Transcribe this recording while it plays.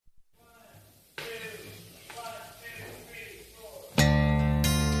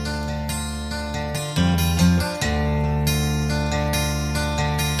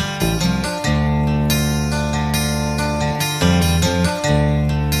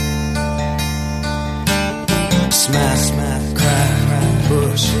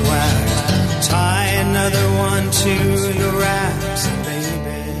bushwhacked. Tie another one to the racks,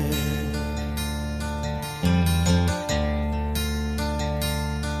 baby.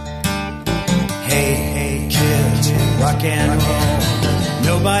 Hey, kids, rock and roll.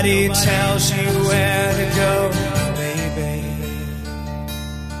 Nobody tells you where to go, baby.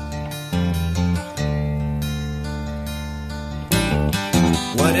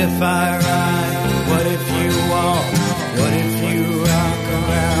 What if I ride? What if you walk? What if you rock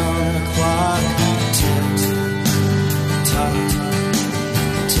around the clock? Tick, tock,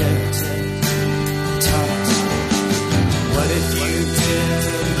 tick, tock. What if you did?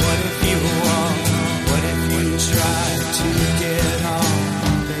 What if you walk? What if you tried to get on,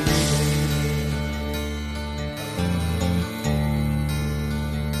 baby?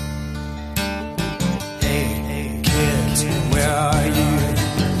 Hey, kids, where are you?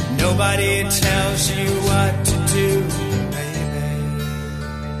 Nobody tells you what to do, baby.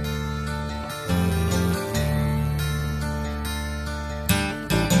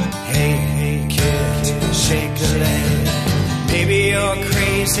 Hey, kid, shake a leg. Maybe you're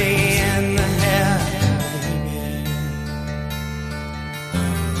crazy in the head, baby.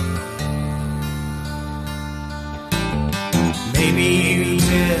 Maybe you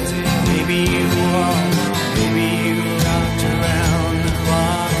did, maybe you walked, maybe you rocked around the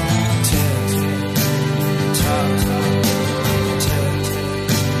clock.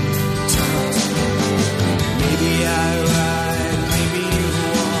 Maybe I ride, maybe you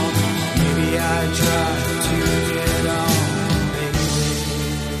walk, maybe I try to get on, baby.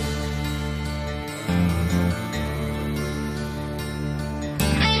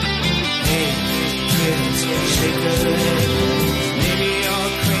 Hey, kids, shake a leg. Maybe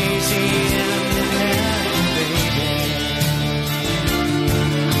you're crazy in the head, baby.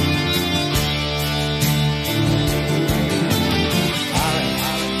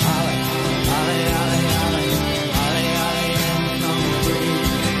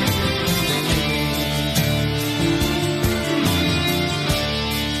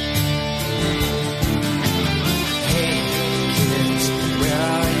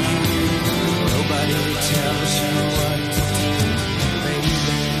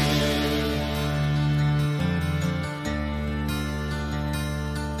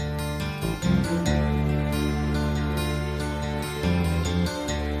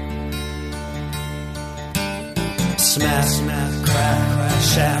 Smack, smack, crack,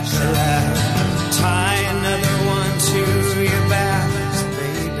 shack, tie another one to your back,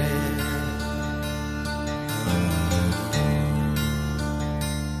 baby.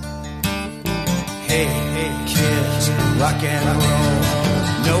 Hey, kids, rock and roll.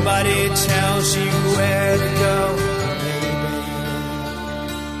 Nobody tells you where to go, baby.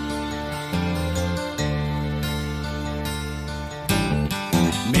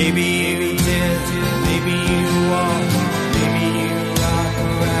 Maybe you did, maybe you walked, maybe you rock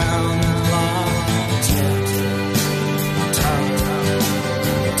around the clock. Tick, tock,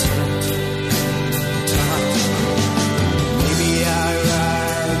 tick, tock. Maybe I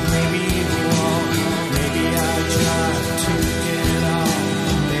ride, maybe you walk, maybe I try to get on,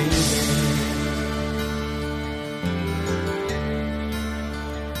 baby.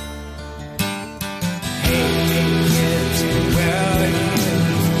 Hey, kids, where are you?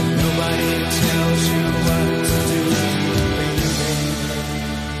 Nobody tells you what to do, baby.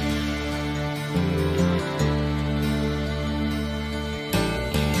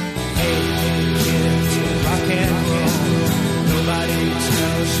 Hey, kids, rock and roll. Nobody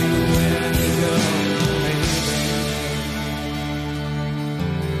tells you where to go, baby.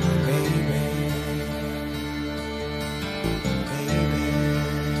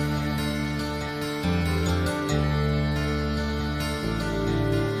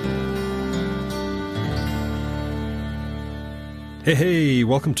 Hey,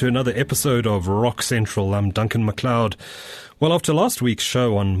 welcome to another episode of Rock Central. I'm Duncan MacLeod. Well, after last week's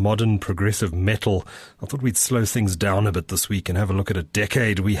show on modern progressive metal, I thought we'd slow things down a bit this week and have a look at a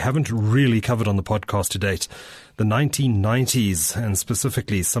decade we haven't really covered on the podcast to date. The 1990s, and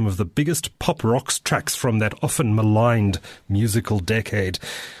specifically some of the biggest pop rock tracks from that often maligned musical decade.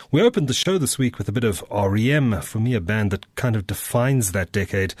 We opened the show this week with a bit of R.E.M., for me a band that kind of defines that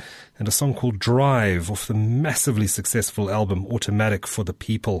decade, and a song called Drive off the massively successful album Automatic for the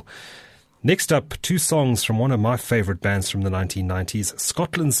People. Next up, two songs from one of my favorite bands from the 1990s,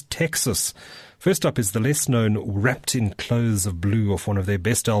 Scotland's Texas. First up is the less known Wrapped in Clothes of Blue off one of their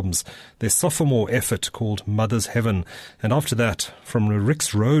best albums, their sophomore effort called Mother's Heaven. And after that, from the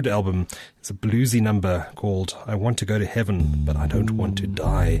Rick's Road album, is a bluesy number called I Want to Go to Heaven, but I Don't Want to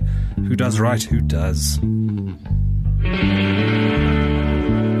Die. Who does right? Who does?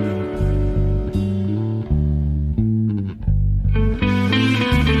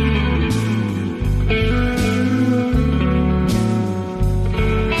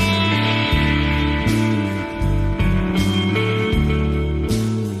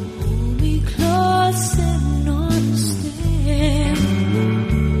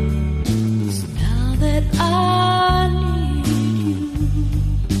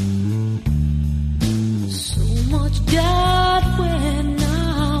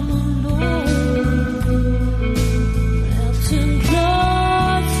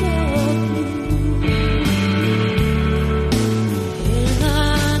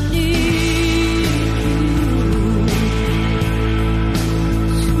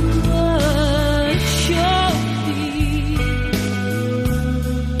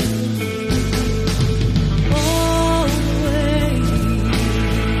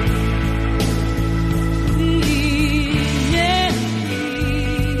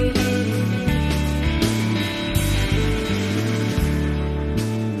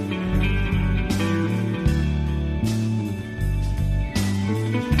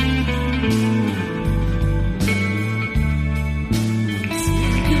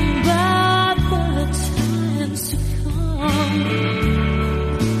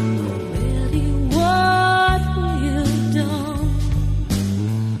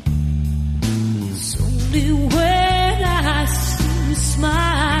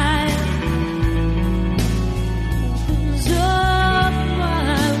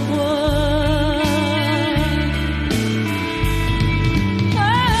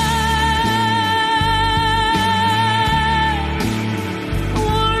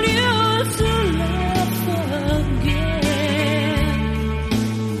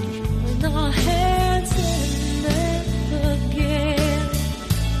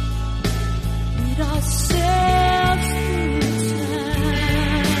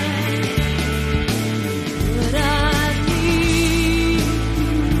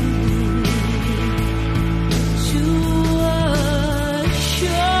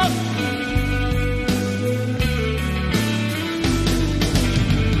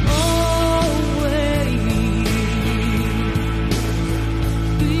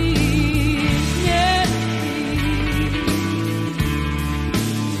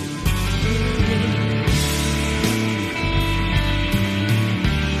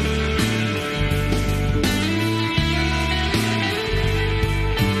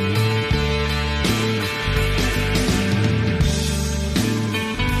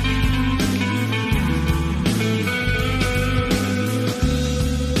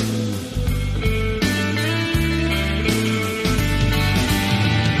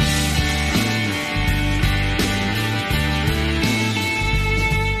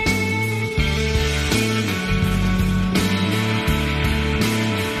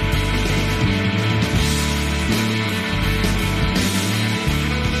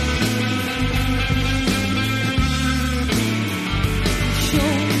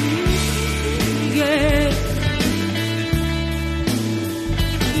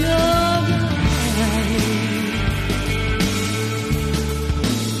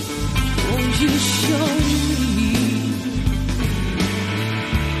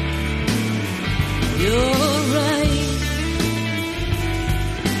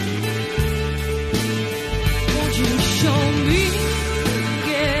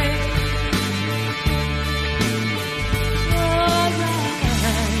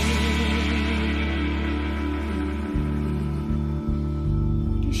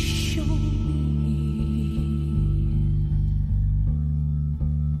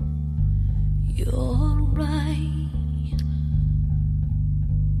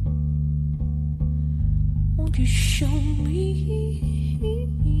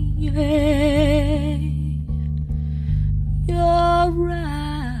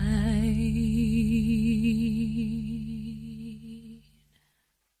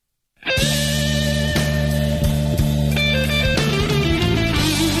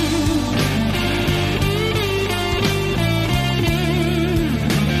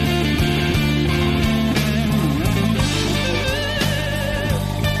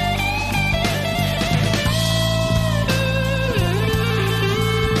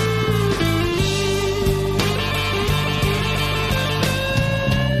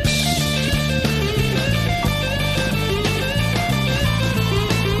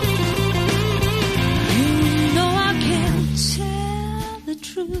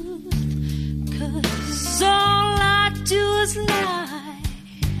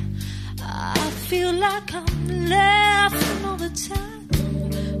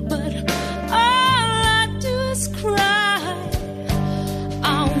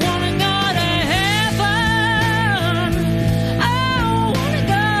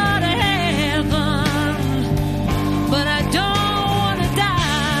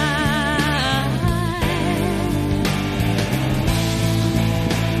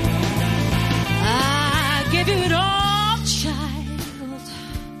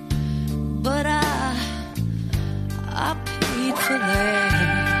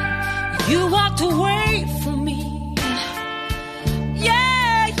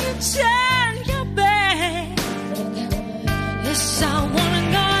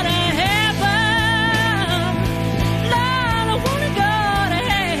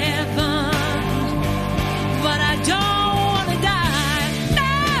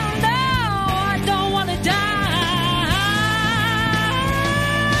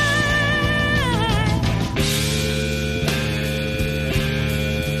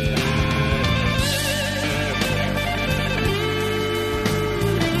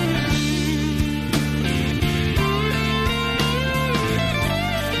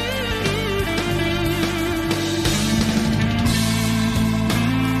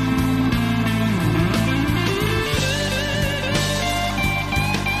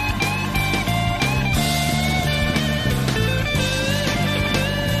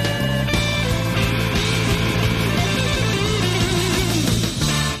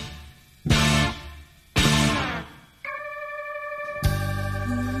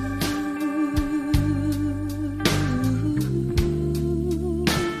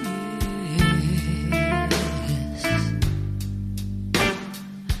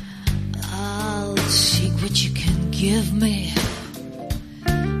 Give me,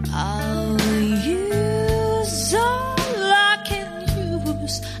 I'll use all I can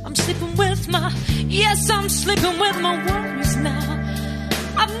use. I'm sleeping with my worries now.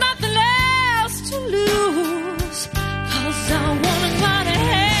 I've nothing else to lose, 'cause I wanna go to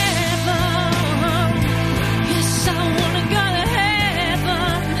heaven. Yes, I wanna go to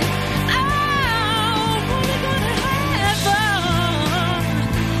heaven. I wanna go to heaven.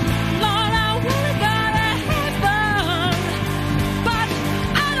 Lord, I wanna go to heaven, but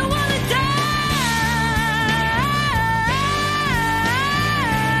I don't wanna die.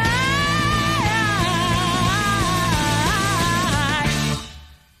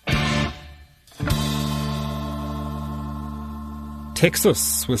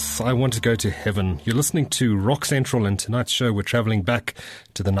 Texas with I Want to Go to Heaven. You're listening to Rock Central, and tonight's show we're traveling back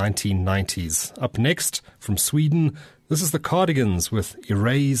to the 1990s. Up next, from Sweden, this is the Cardigans with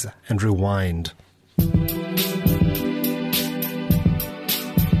Erase and Rewind.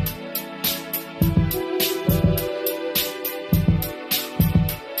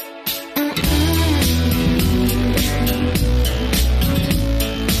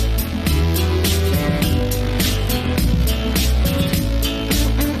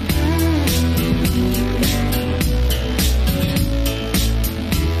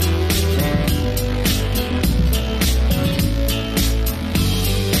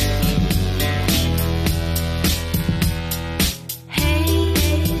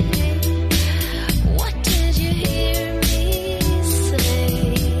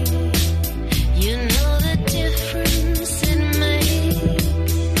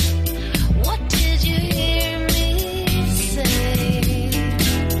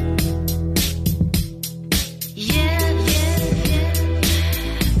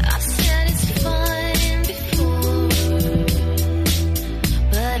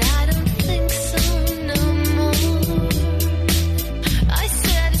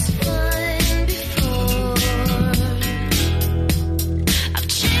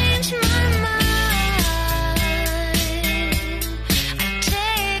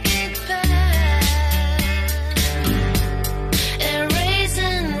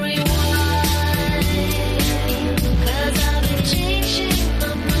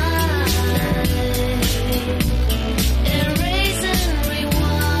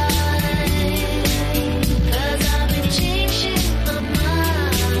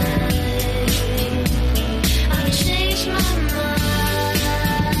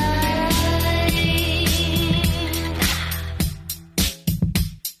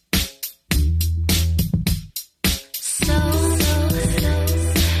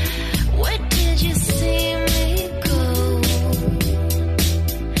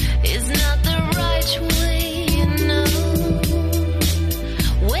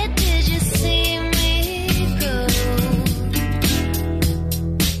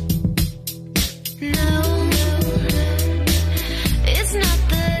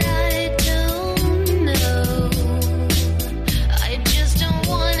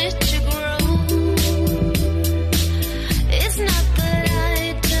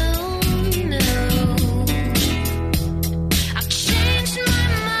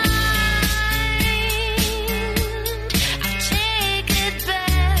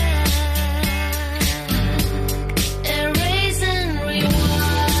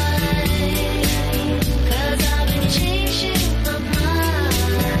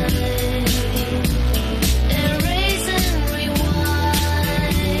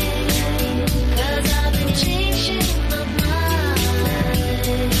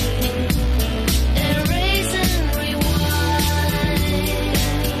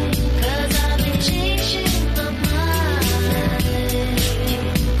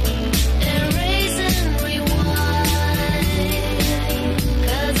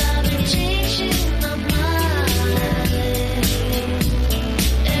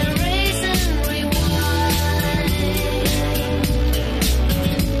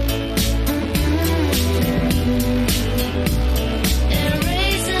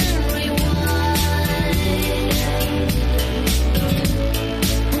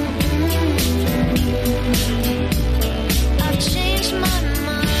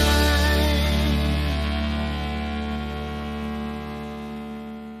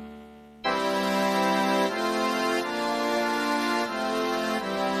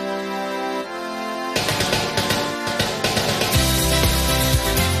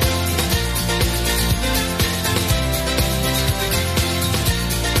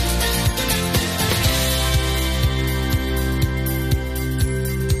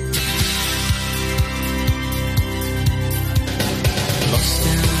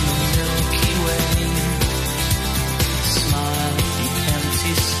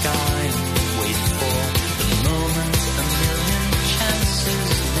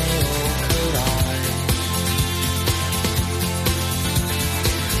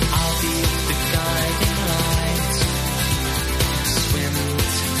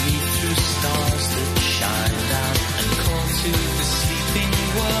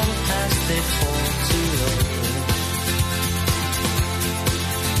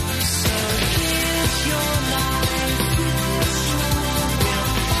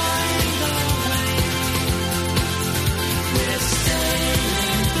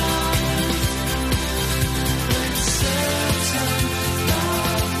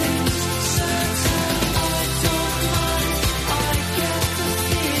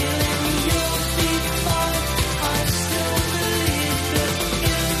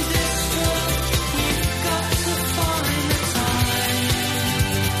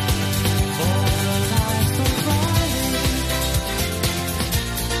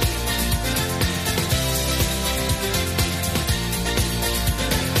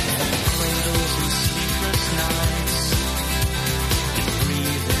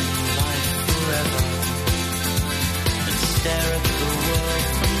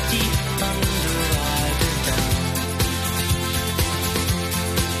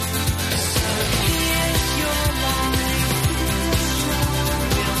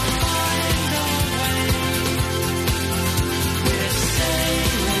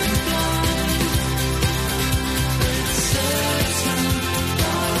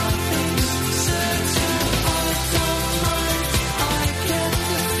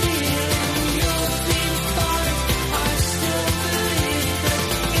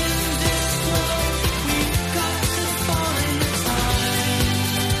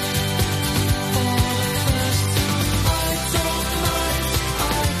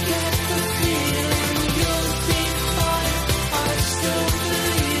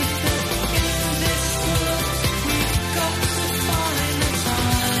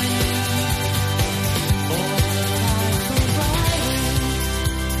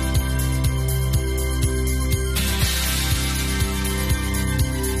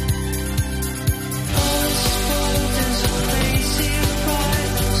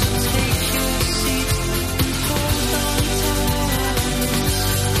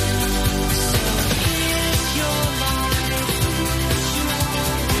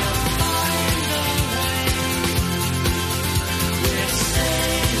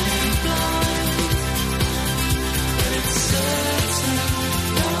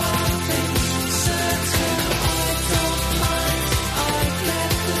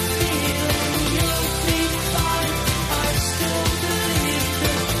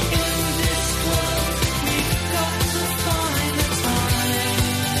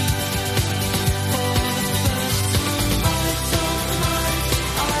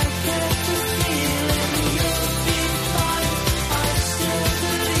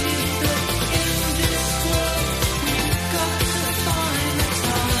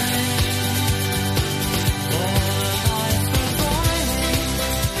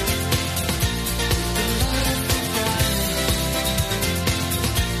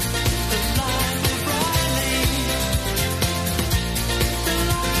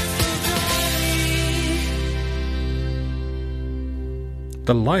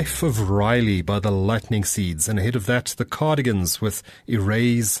 The Life of Riley by the Lightning Seeds, and ahead of that, the Cardigans with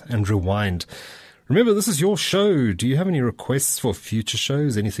Erase and Rewind. Remember, this is your show. Do you have any requests for future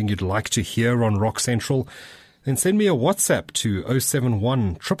shows? Anything you'd like to hear on Rock Central? Then send me a WhatsApp to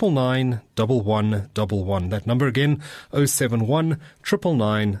 071 999 1111. That number again, 071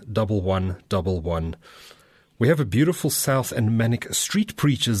 999 1111. We have a beautiful South and Manic Street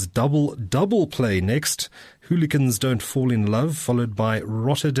Preachers double play next. Hooligans Don't Fall in Love, followed by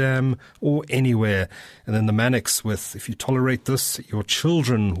Rotterdam or Anywhere. And then the Manics with If You Tolerate This, Your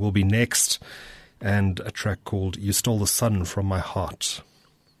Children will be next. And a track called You Stole the Sun from My Heart.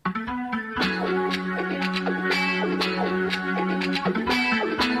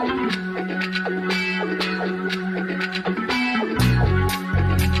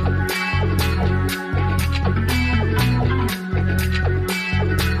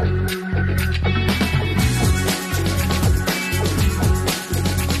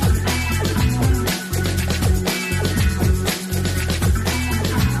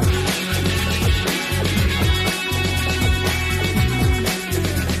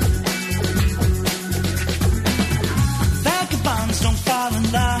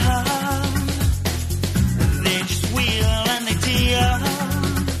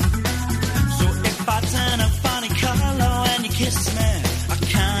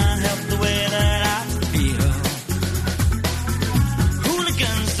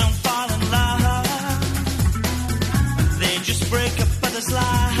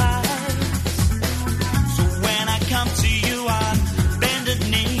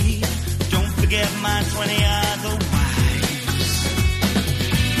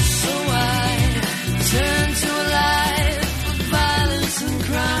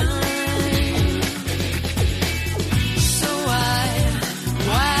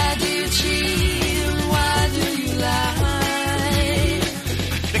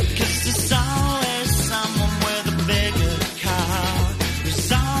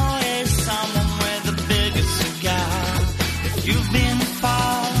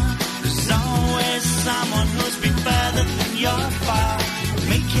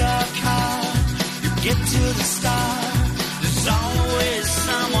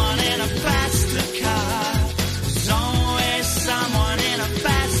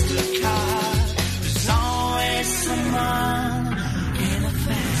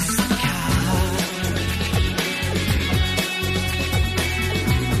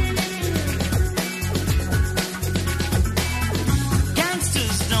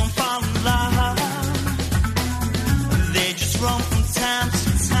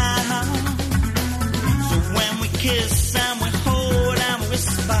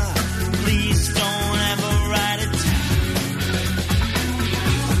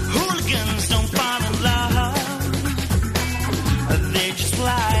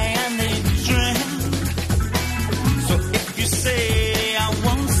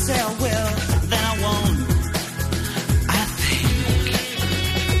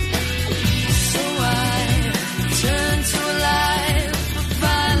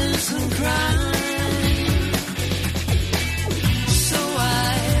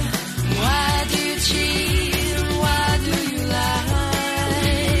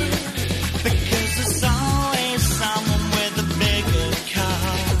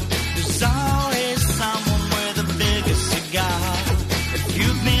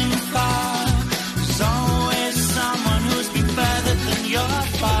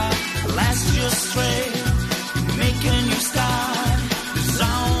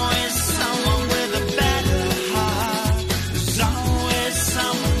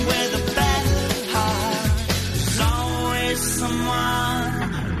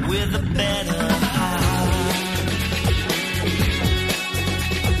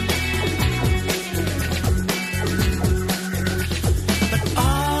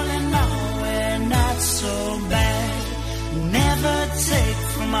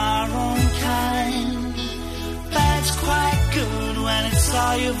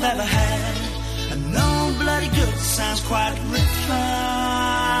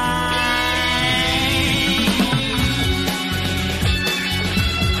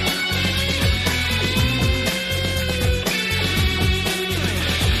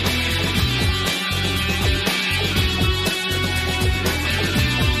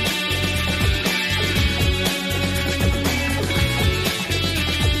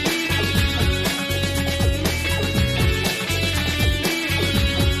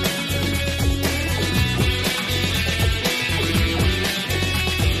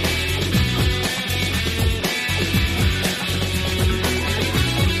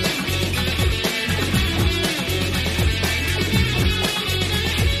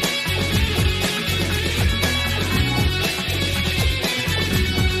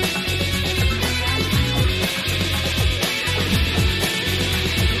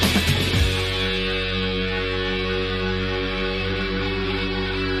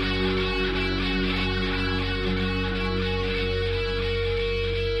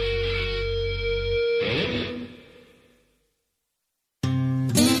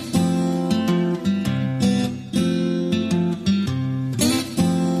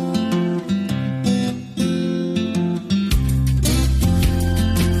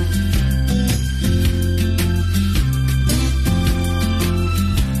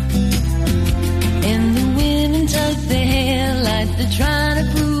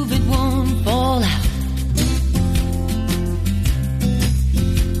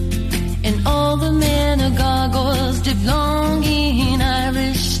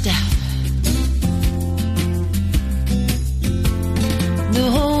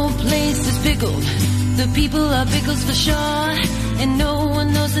 people are pickles for sure, and no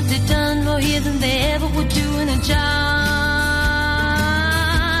one knows that they've done more here than they ever would do in a jar.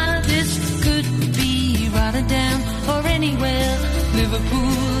 This could be Rotterdam or anywhere,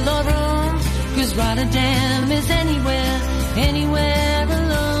 Liverpool or Rome, 'cause Rotterdam is anywhere, anywhere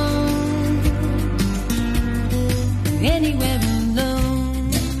alone, anywhere alone.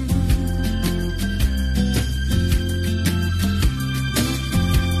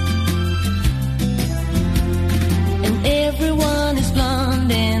 Everyone is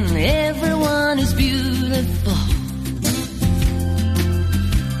blonde and everyone is beautiful.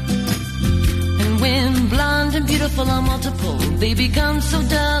 And when blonde and beautiful are multiple, they become so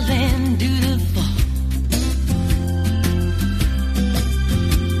dull and dutiful.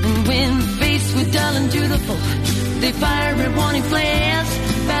 And when faced with dull and dutiful, they fire red warning flares,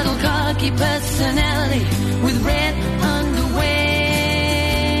 battle cocky personality with red underwear.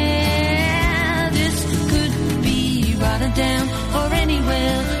 Rotterdam or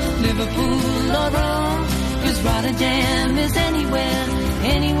anywhere, Liverpool or Rome, 'cause Rotterdam is anywhere,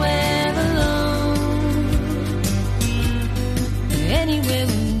 anywhere alone, anywhere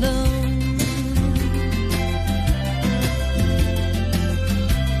alone.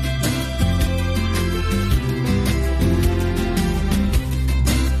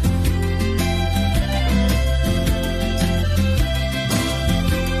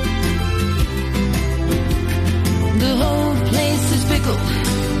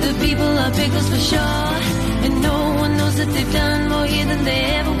 The people are pickles for sure, and no one knows that they've done more here than they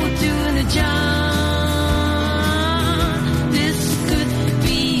ever would do in a jar. This could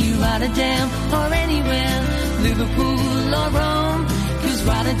be Rotterdam or anywhere, Liverpool or Rome, 'cause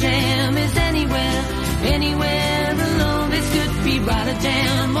Rotterdam is anywhere, anywhere alone. This could be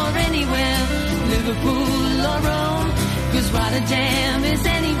Rotterdam or anywhere, Liverpool or Rome, 'cause Rotterdam is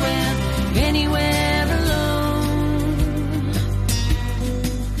anywhere, anywhere alone.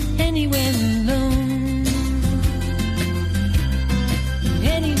 Anywhere alone,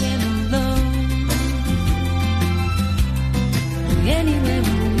 anywhere alone, anywhere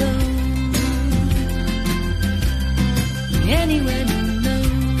alone, anywhere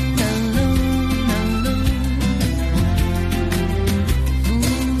alone, alone, alone.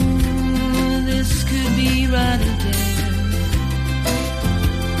 Ooh, this could be Rotterdam.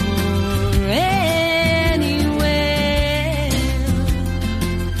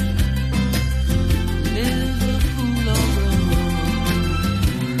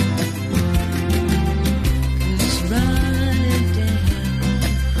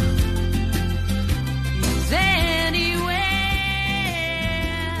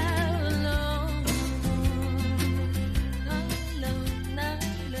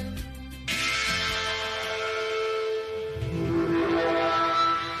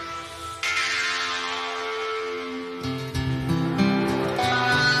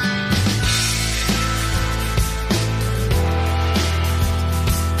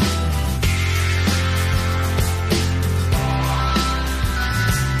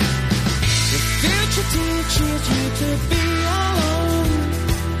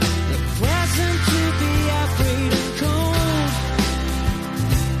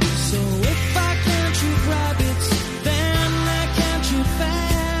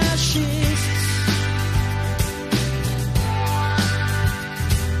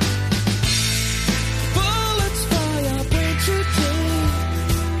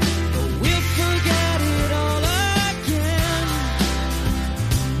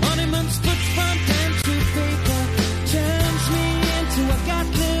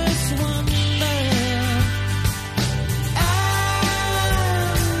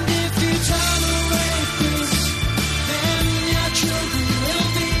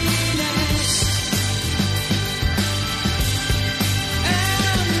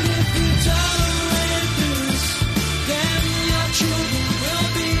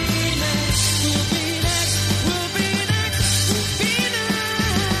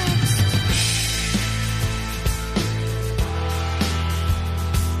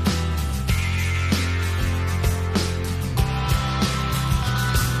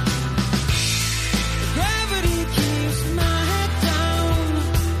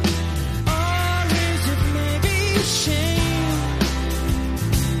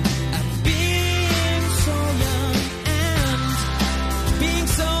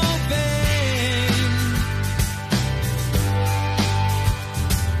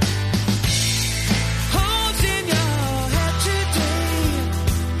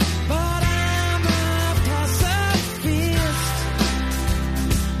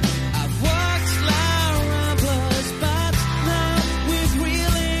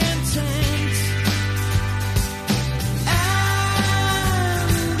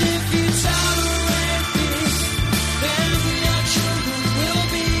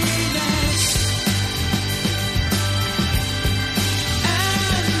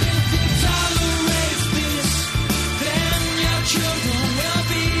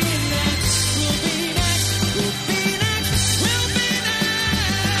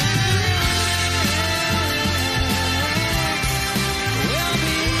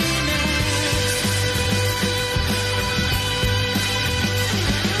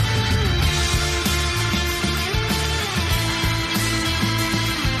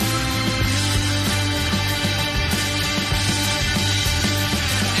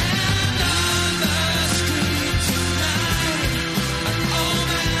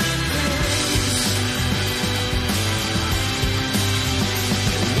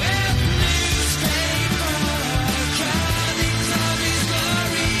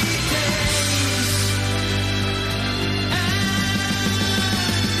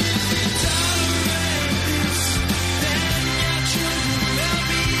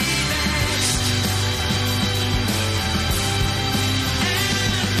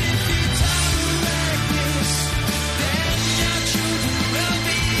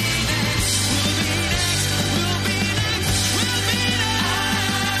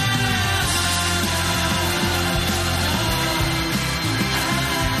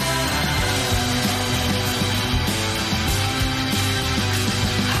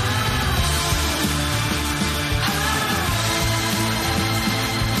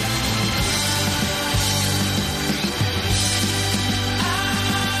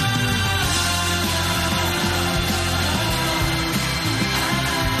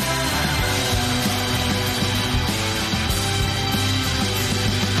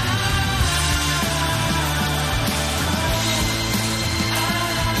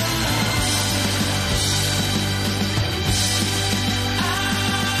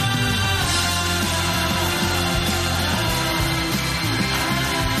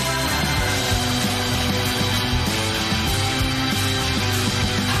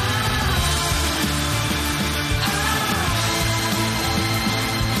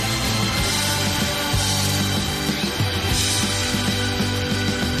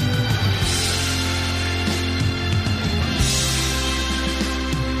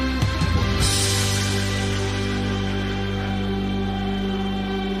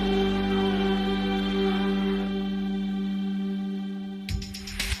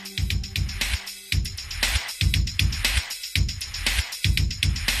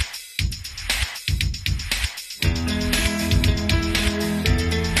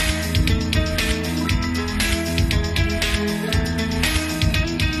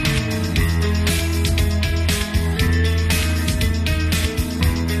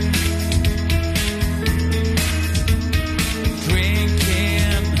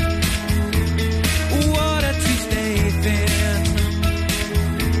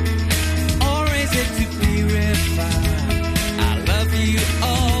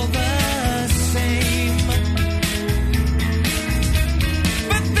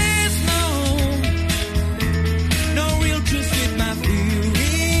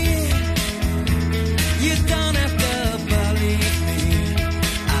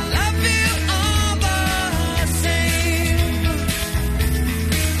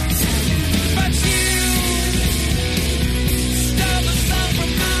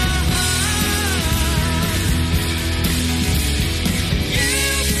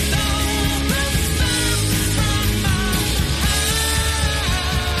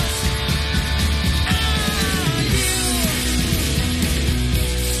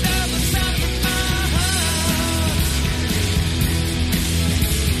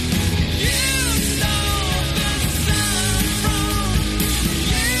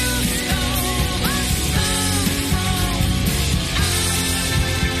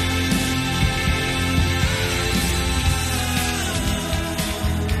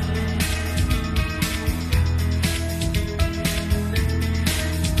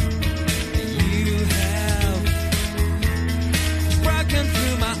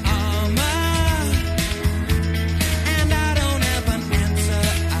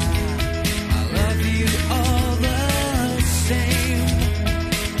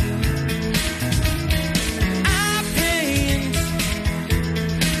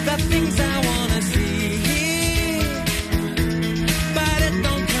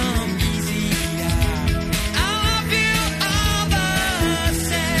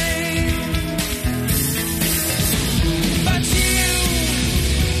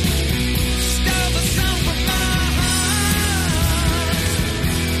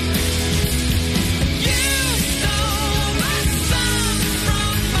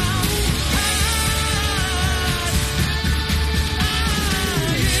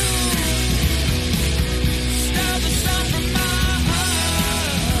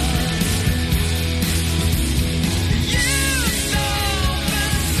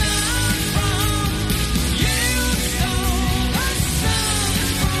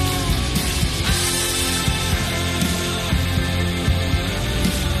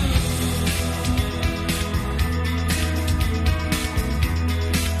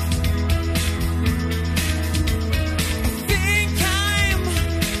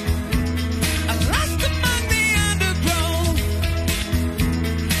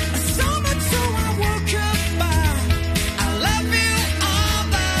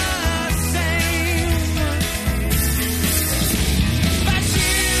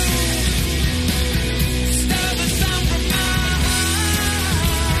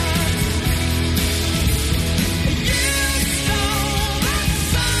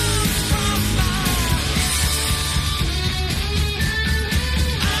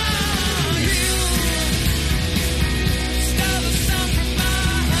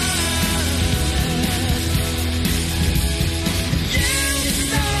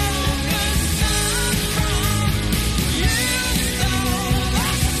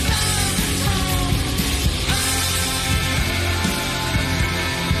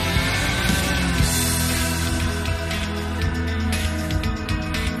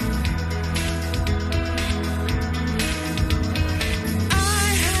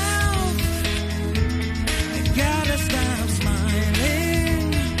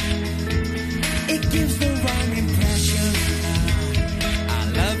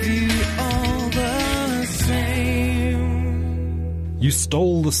 You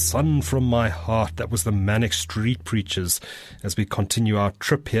stole the sun from my heart. That was the Manic Street Preachers as we continue our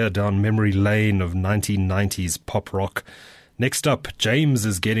trip here down memory lane of 1990s pop rock. Next up, James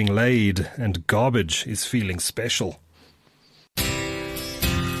is getting laid and Garbage is feeling special.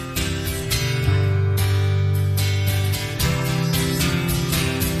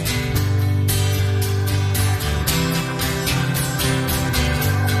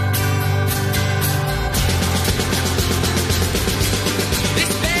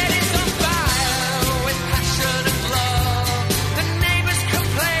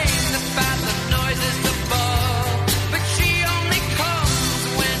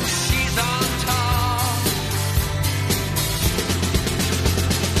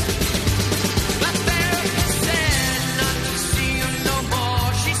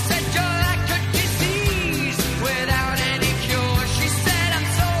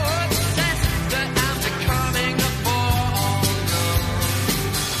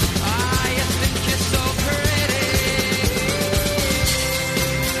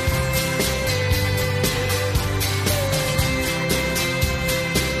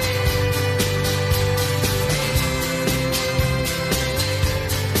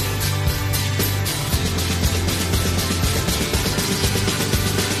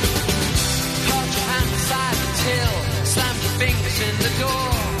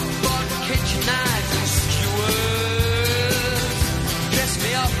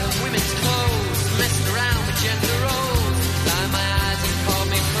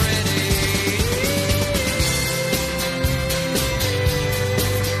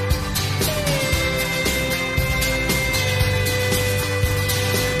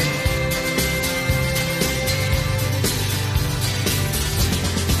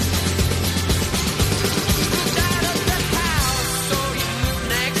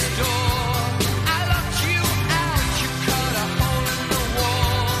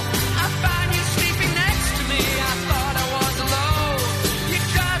 I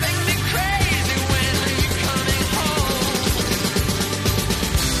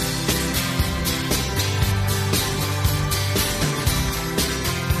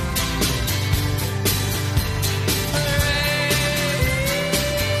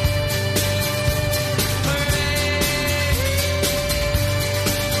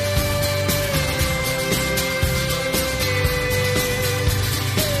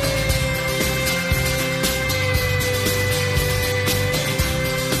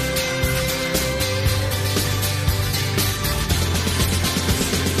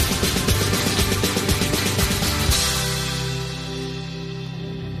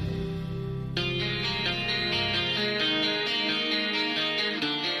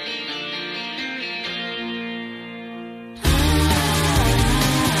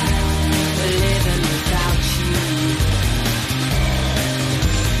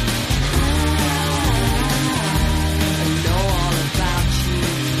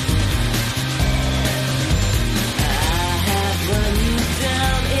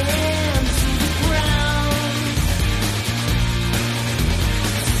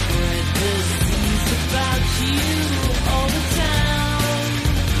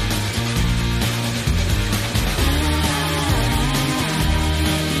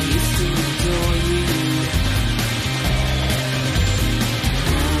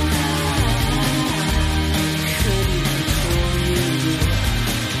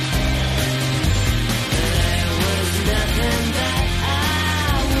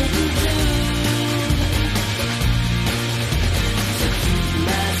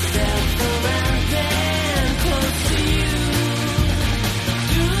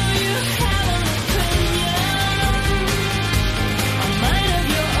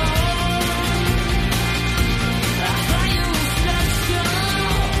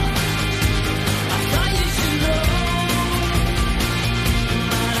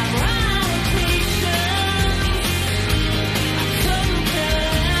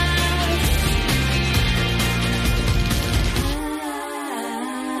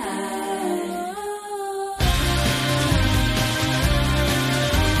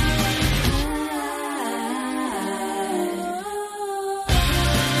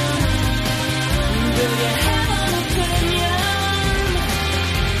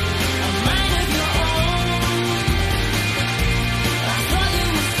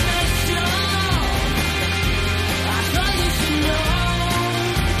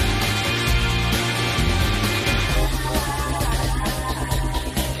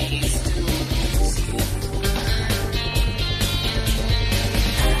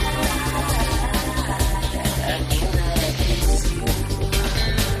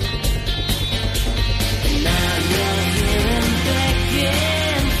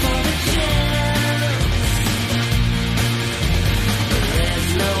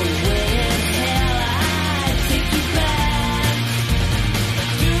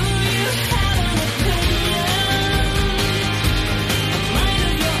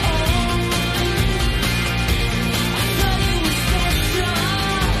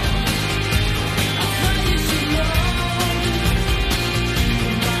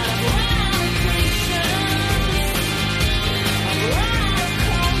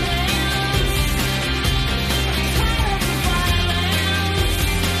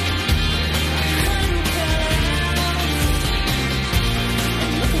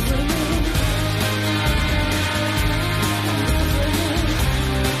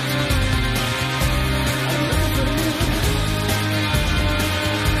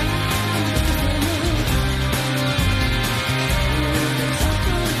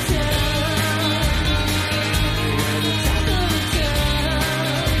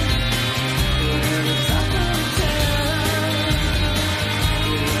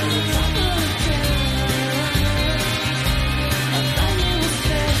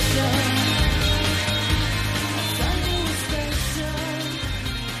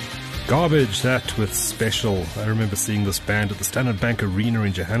Garbage, that with Special. I remember seeing this band at the Standard Bank Arena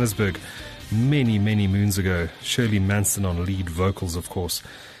in Johannesburg many, many moons ago. Shirley Manson on lead vocals, of course.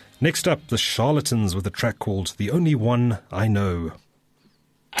 Next up, the Charlatans with a track called The Only One I Know.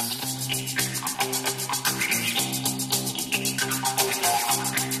 The only one I know.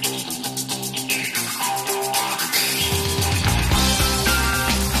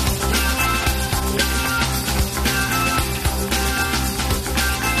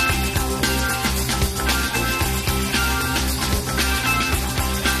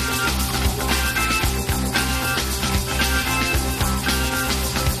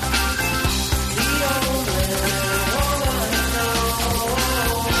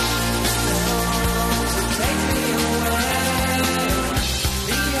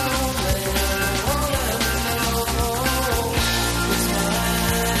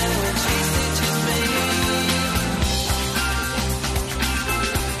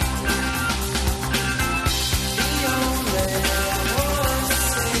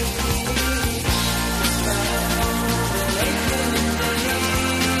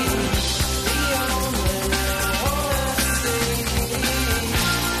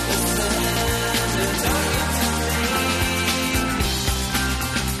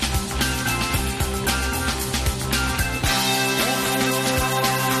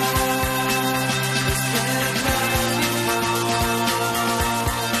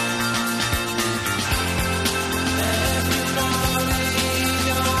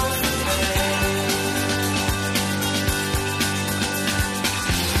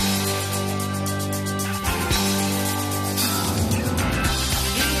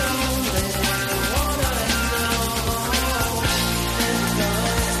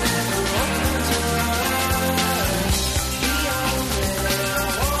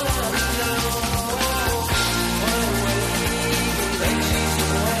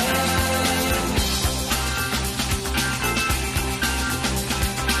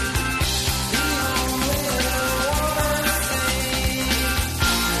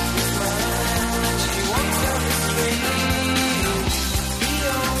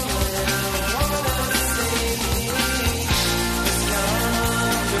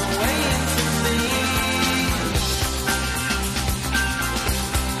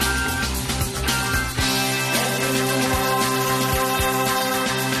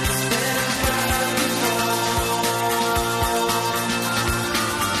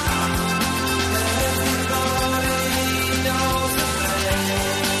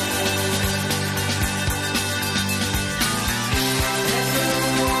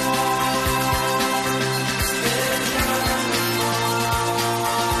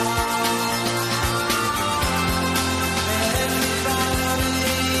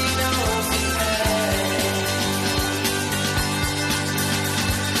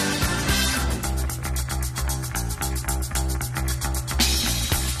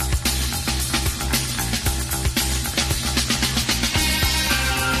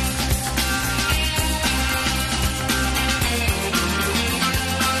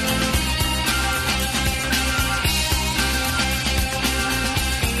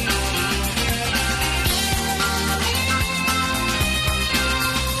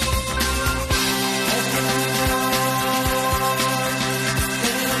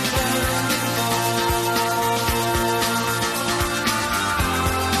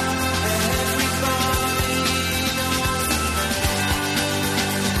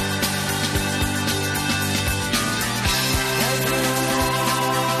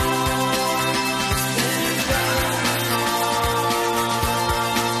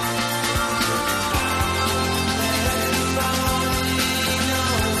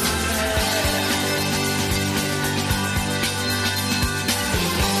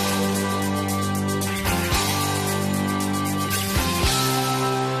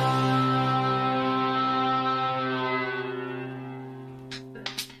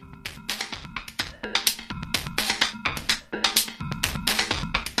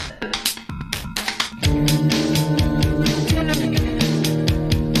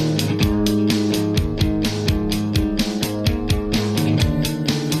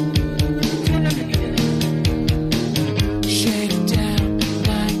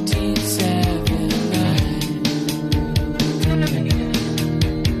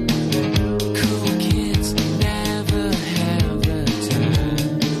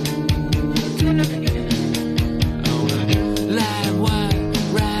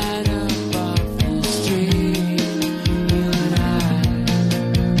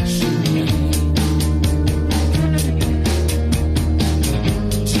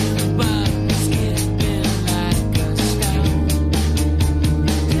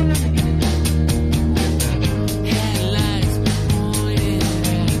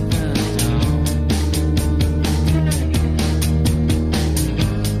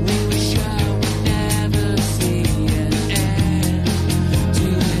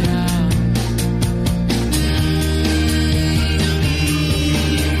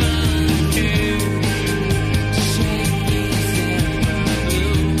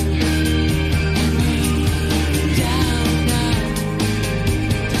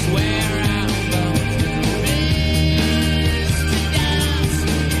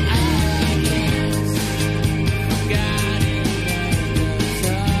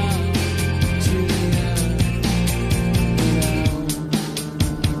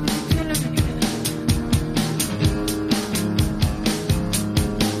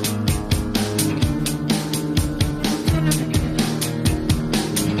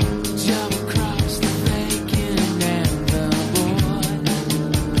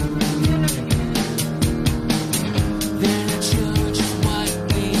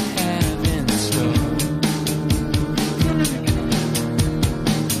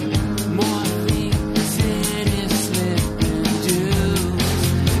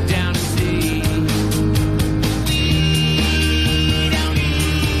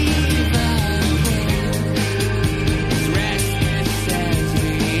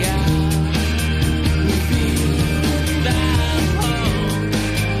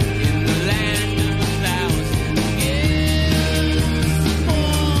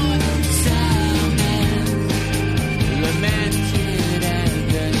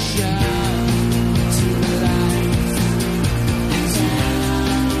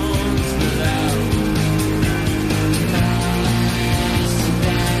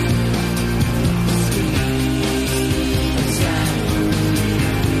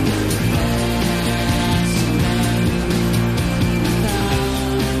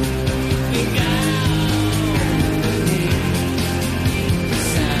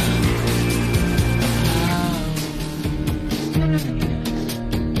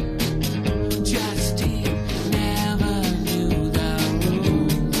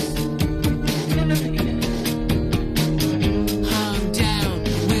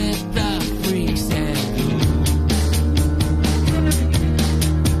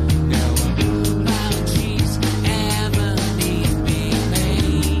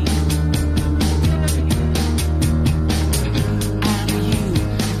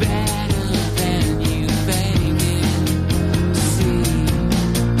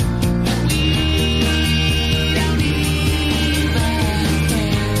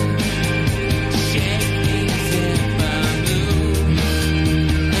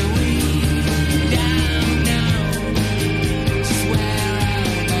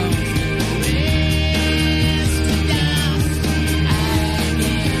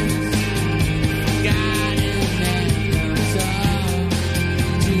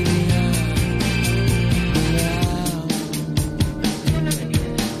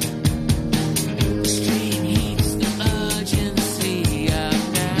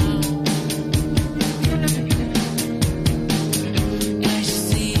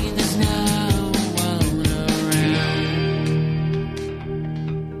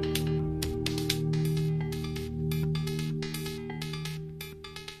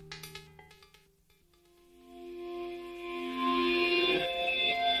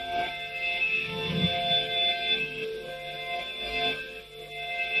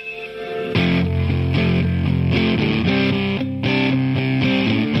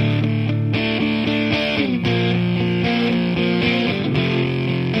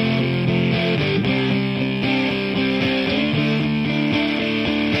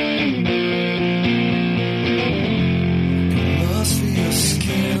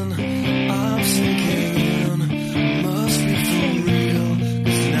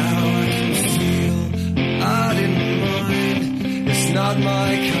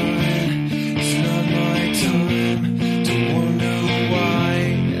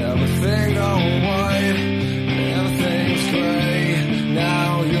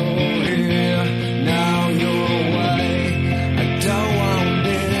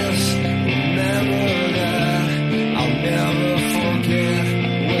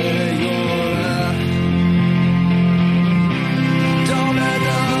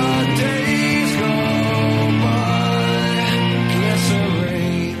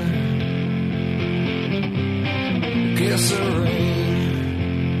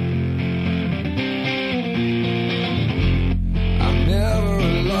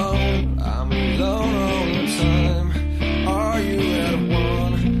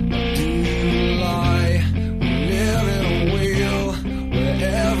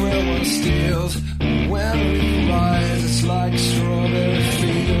 where one steals. When we rise, it's like strawberry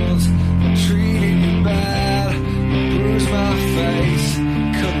fields. I treated you bad, you bruised my face.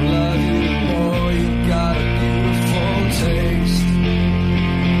 Couldn't love you more, you got a beautiful taste.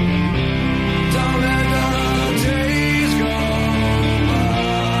 Don't let the days go by.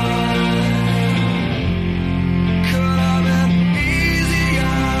 Could have been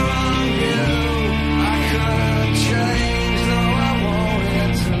easier on you. I could have changed, though I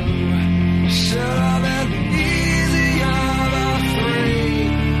wanted to. Should have been easier, the three,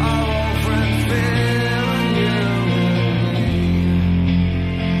 our old friend Phil and you and me.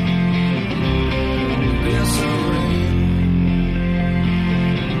 Glycerine,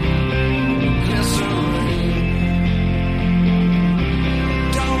 glycerine.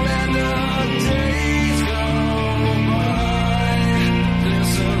 Don't let the days go by.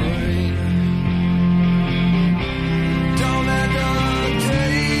 Glycerine. Don't let the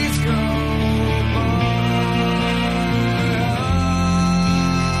days go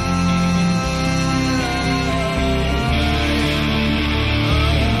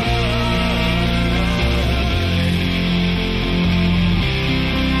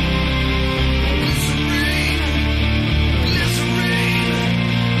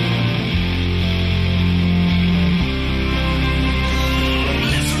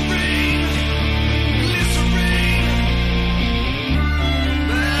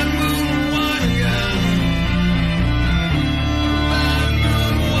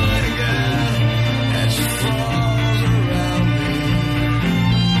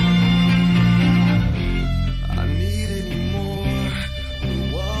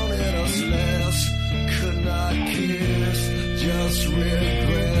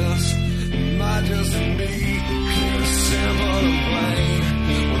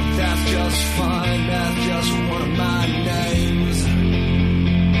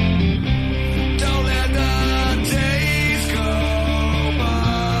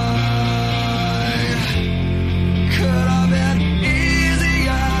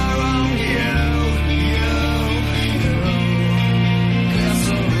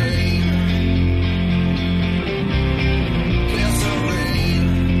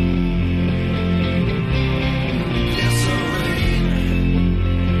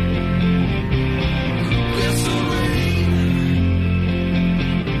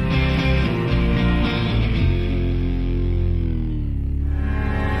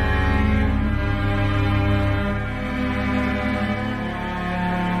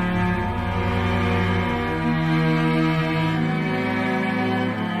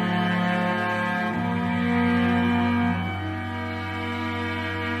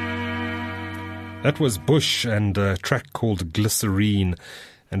That was Bush and a track called Glycerine.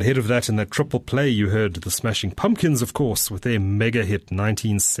 And ahead of that, in that triple play, you heard the Smashing Pumpkins, of course, with their mega hit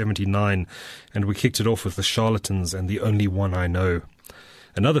 1979. And we kicked it off with the Charlatans and The Only One I Know.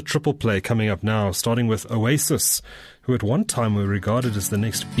 Another triple play coming up now, starting with Oasis, who at one time were regarded as the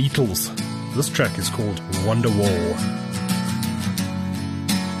next Beatles. This track is called Wonderwall.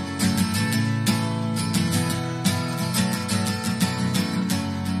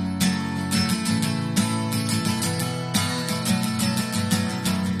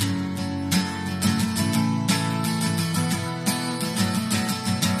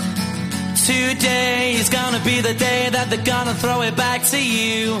 'Today is gonna be the day that they're gonna throw it back to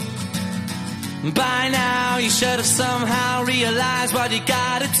you. By now you should have somehow realized what you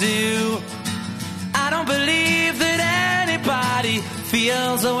gotta do. I don't believe that anybody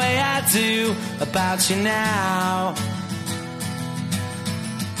feels the way I do about you now.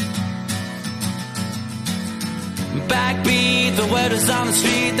 Backbeat, the word is on the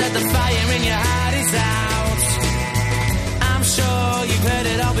street that the fire in your heart is out. I'm sure you've heard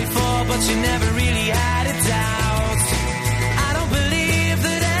it all before, but you never really had a doubt. I don't believe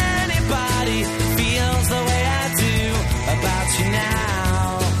that anybody feels the way I do about you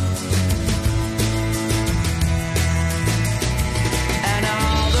now. And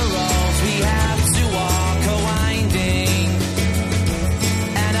all the roads we have to walk are winding,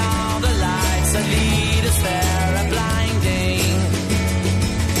 and all the lights that lead us there are blinding.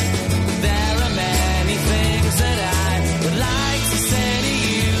 There are many things that I would like to say to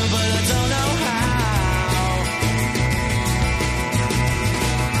you, but I don't know how.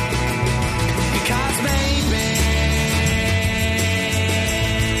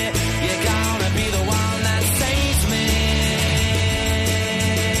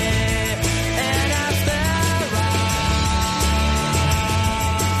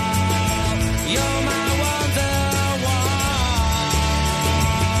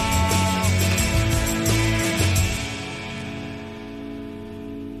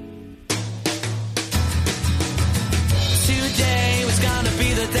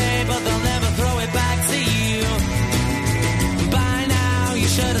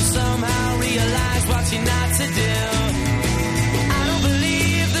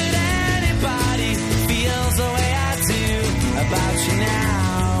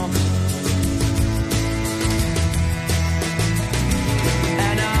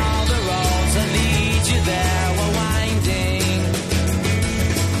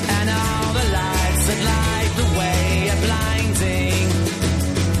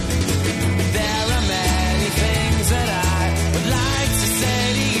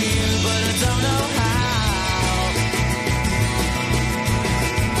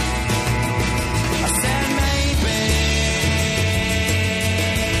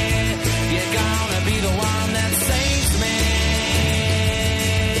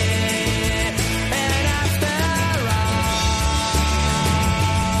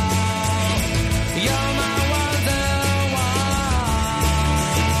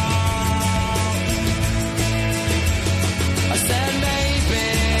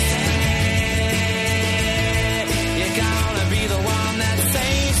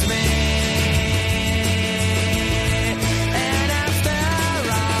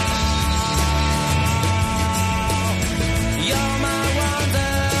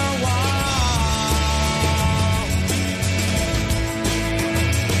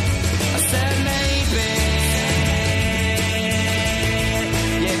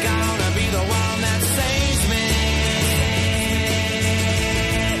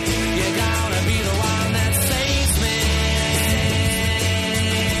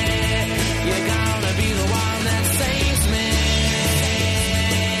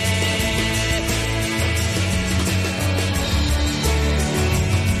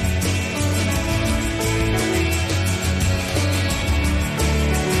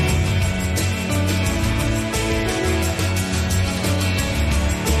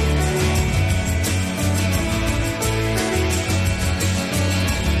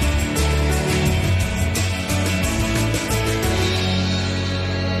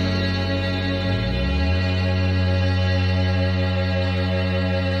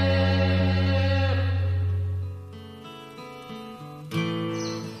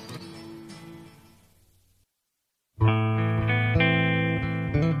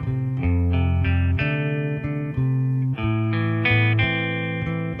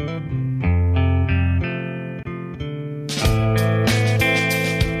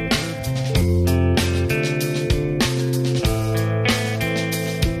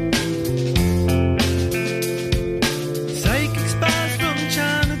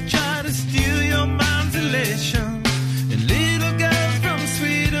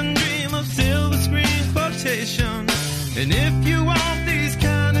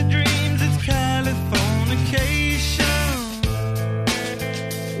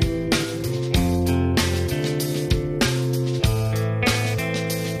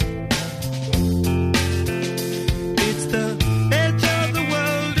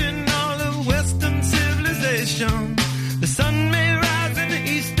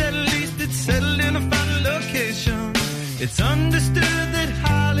 It's understood that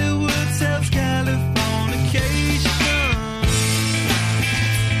Hollywood sells Californication.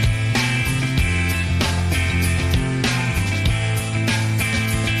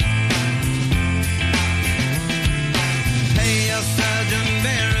 Pay your surgeon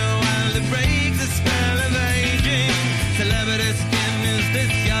very well to break the spell of aging. Celebrity skin, is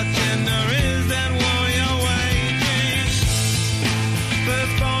this your chin or is that war you're waging?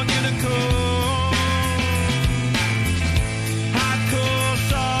 Firstborn unicorn, hardcore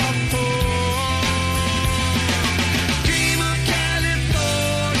softcore. Dream of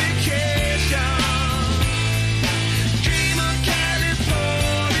Californication. Dream of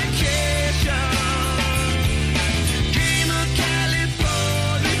Californication. Dream of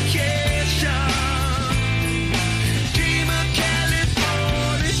Californication. Dream of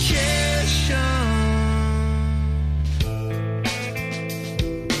Californication.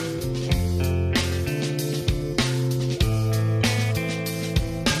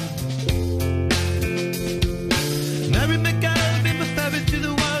 Mary McGill, be my ferry to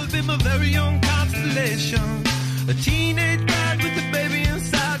the world, be my very own constellation. A teenage bride with a baby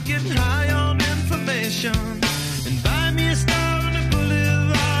inside, getting high on information. And buy me a star on a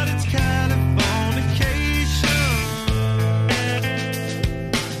boulevard, it's Californication.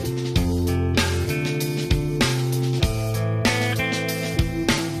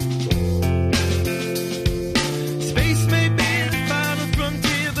 Space may be the final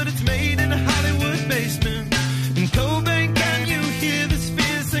frontier, but it's made in a Hollywood basement. In Cobain, can you hear the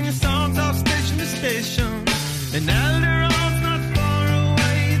spheres singing songs off station to station? And Alderon's not far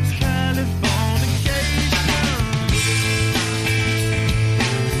away, it's Californication.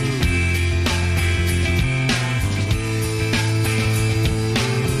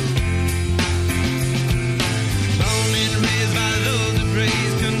 Born and raised by those that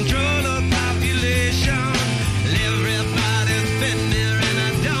praise control of population. Everybody's been there and I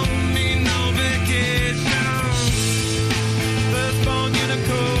don't need no vacation. Firstborn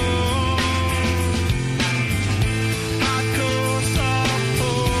unicorn, hardcore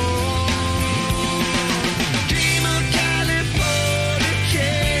softcore. Dream of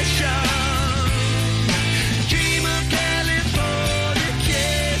Californication. Dream of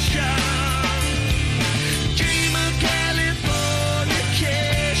Californication. Dream of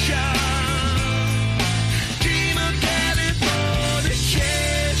Californication. Dream of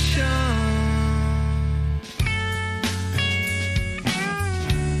Californication.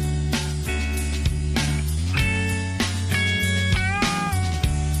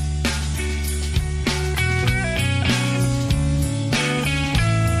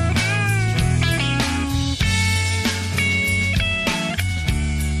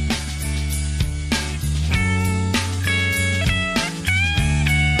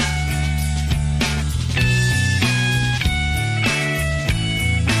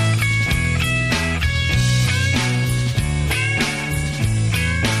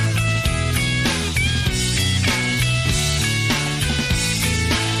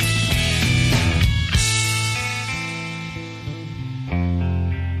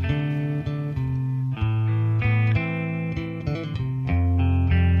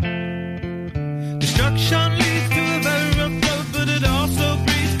 Destruction leads to a very rough road, but it also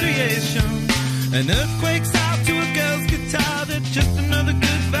breeds creation. An earthquake's out to a girl's guitar, that's just another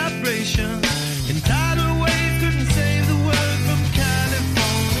good vibration. And tidal wave couldn't save the world from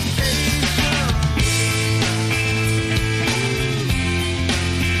Californication.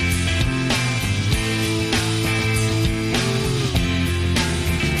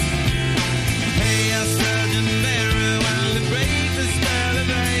 Hey, a surgeon very well to break the spell of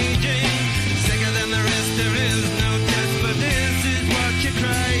aging. Sicker than the rest, there is no test, but this is what you're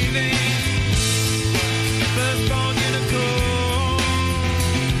craving.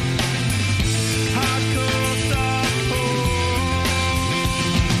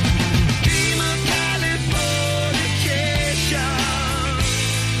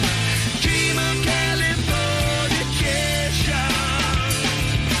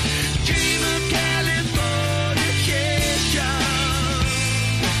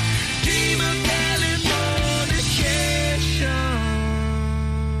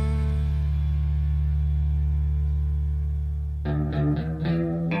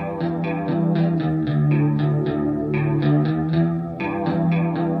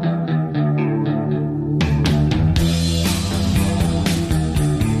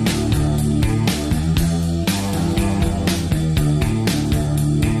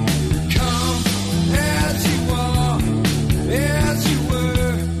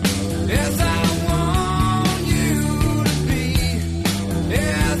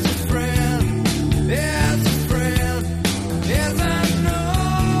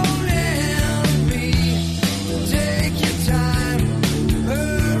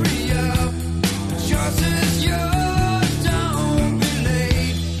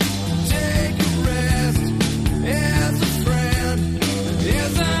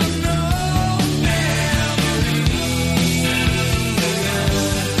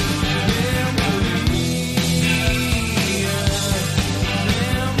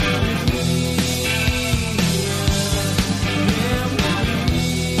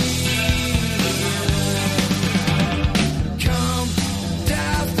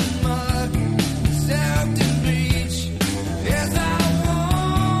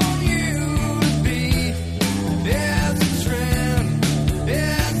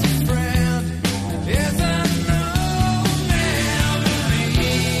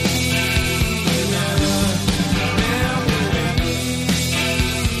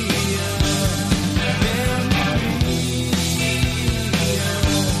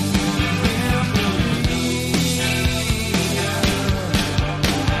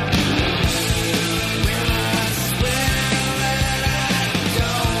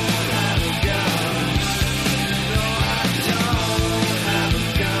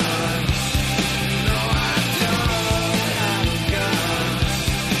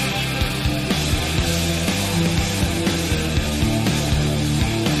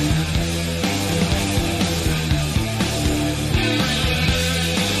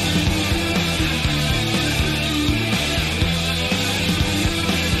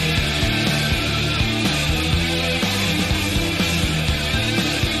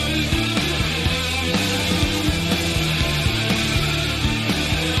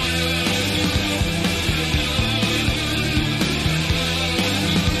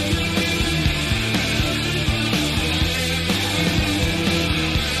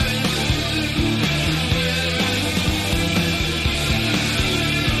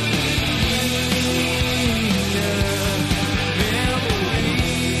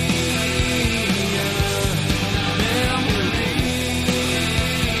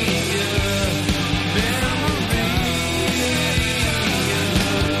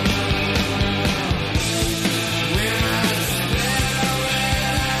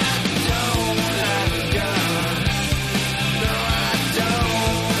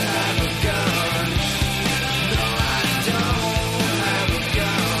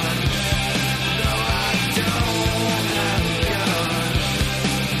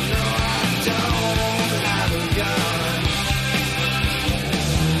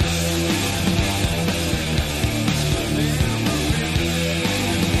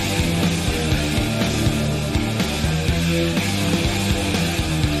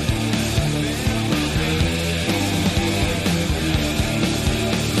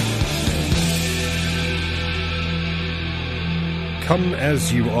 Come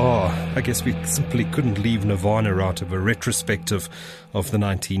As You Are. I guess we simply couldn't leave Nirvana out of a retrospective of the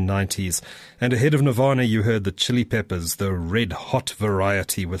 1990s. And ahead of Nirvana, you heard the Chili Peppers, the red hot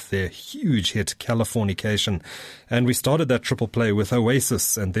variety, with their huge hit Californication. And we started that triple play with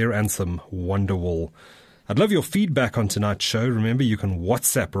Oasis and their anthem Wonderwall. I'd love your feedback on tonight's show. Remember, you can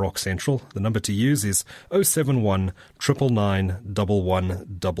WhatsApp Rock Central. The number to use is 071 999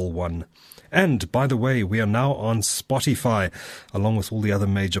 1111. And, by the way, we are now on Spotify, along with all the other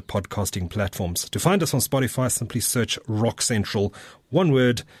major podcasting platforms. To find us on Spotify, simply search Rock Central, one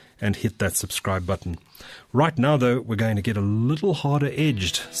word, and hit that subscribe button. Right now, though, we're going to get a little harder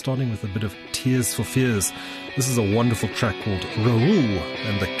edged, starting with a bit of Tears for Fears. This is a wonderful track called Raul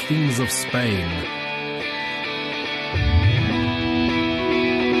and the Kings of Spain.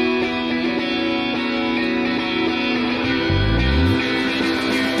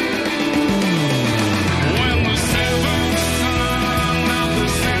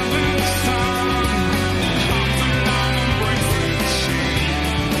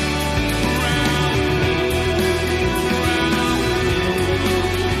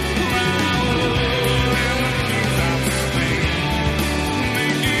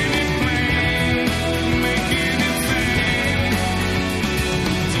 Making it plain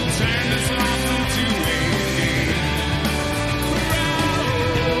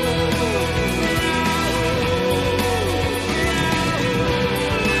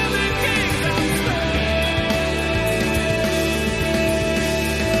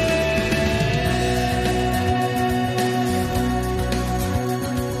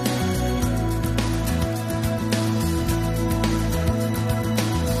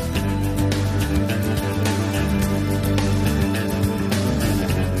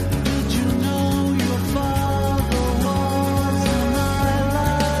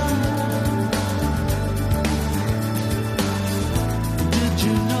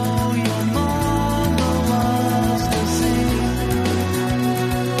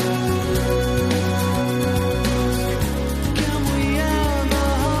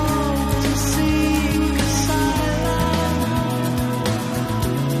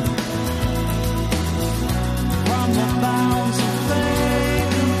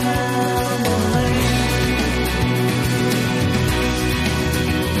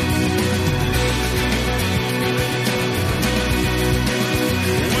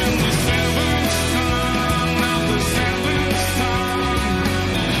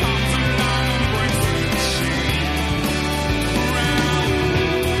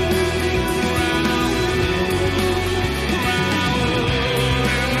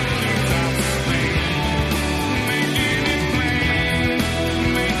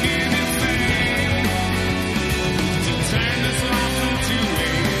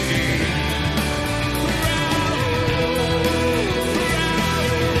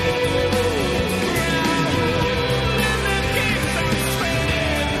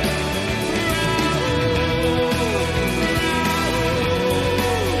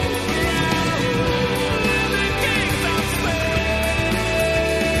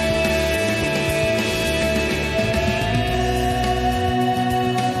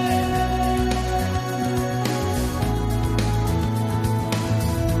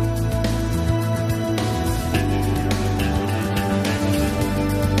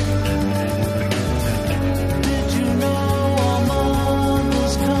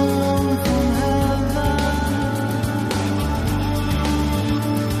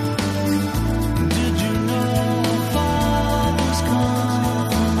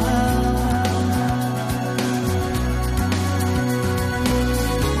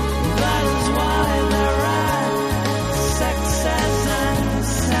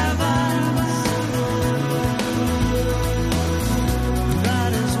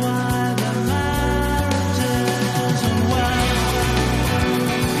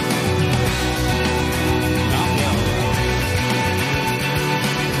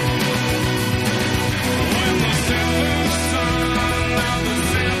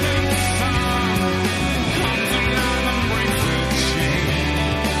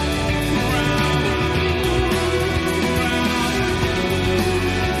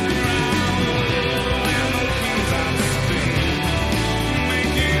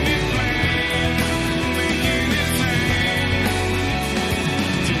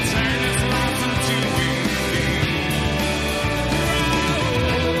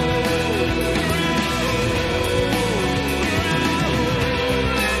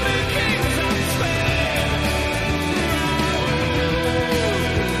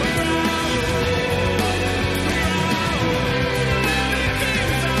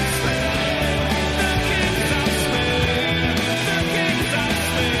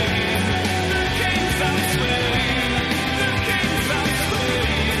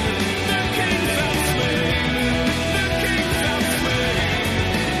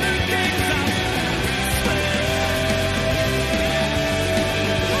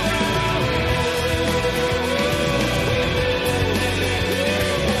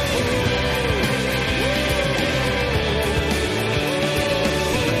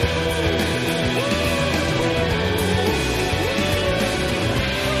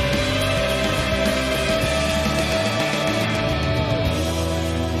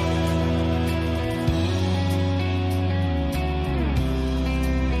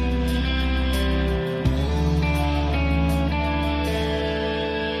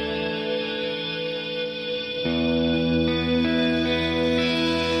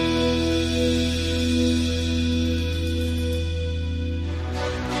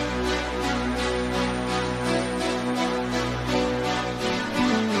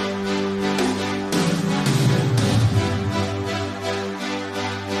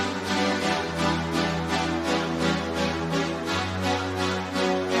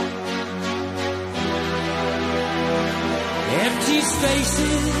these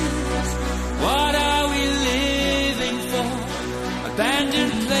faces, what are we living for?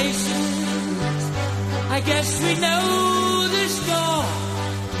 Abandoned places, I guess we know the score.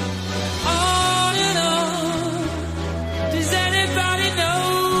 On and on, does anybody know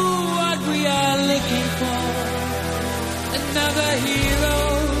what we are looking for? Another hero,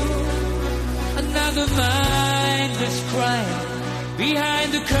 another mindless crime behind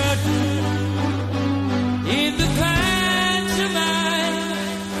the curtain, in the pantomime.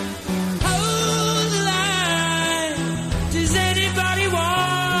 Hold the line, does anybody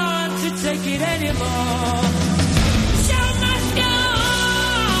want to take it anymore? Show must go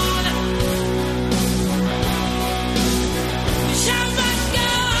on. Show must go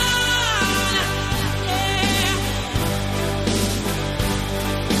on. Yeah.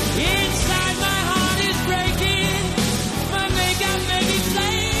 Inside my heart is breaking, my makeup may be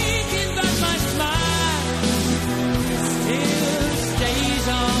flaking, but my smile still stays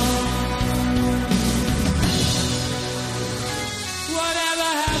on. Whatever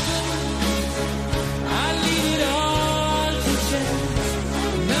happens, I leave it all to chance.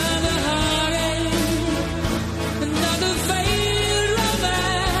 Another heartache, another failed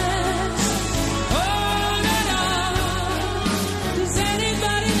romance. On and on. Does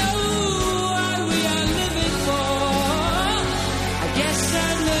anybody know what we are living for? I guess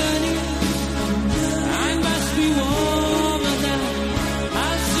I'm learning. I must be warmer now.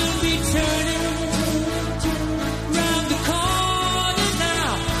 I'll soon be turning round the corner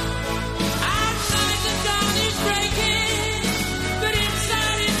now. Outside the dawn is breaking, but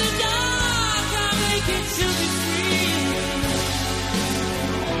inside in the dark I'll make it to be free.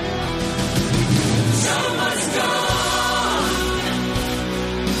 So much go on.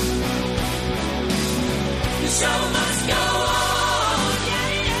 So much go on. Yeah,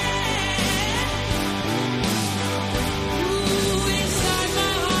 yeah. Ooh, inside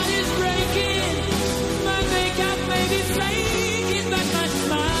my heart is breaking. My makeup may be flaking, but my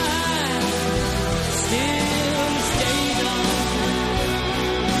smile still stays on.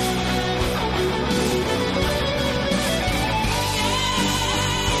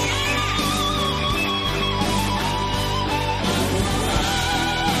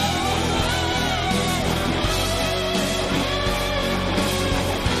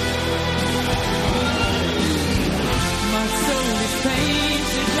 My soul is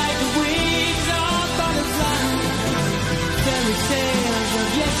painted like the wings of butterflies. Fairy tales of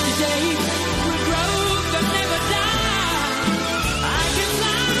yesterday will grow but never die. I can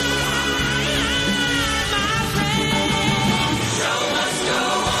fly, my friend. Show must go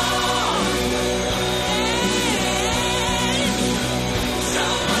on.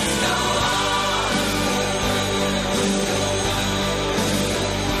 Show must go on.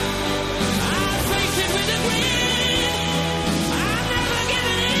 I'll face it with a grin. I'm never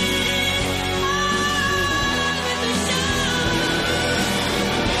giving in. On with the show.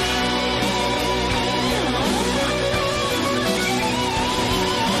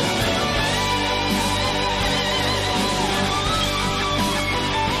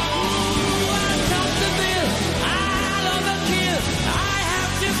 I'll top the bill. I'll overkill. I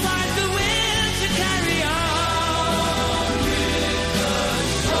have to find the will to carry on with the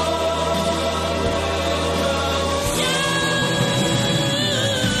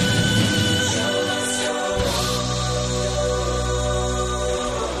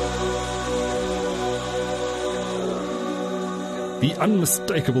The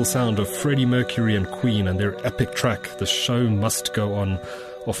unmistakable sound of Freddie Mercury and Queen and their epic track, The Show Must Go On,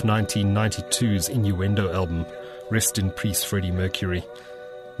 off 1992's Innuendo album. Rest in peace, Freddie Mercury.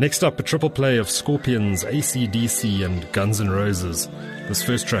 Next up, a triple play of Scorpions, AC/DC and Guns N' Roses. This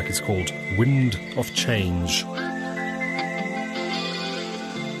first track is called Wind of Change.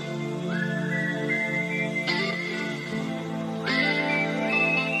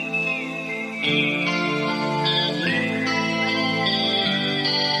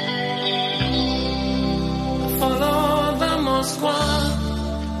 follow the Moskwa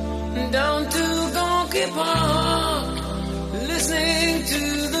down to Gonky Park, listening to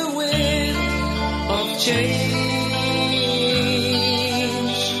the wind of change.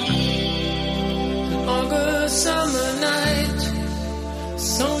 An August summer night,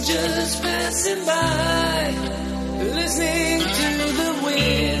 soldiers passing by, listening to the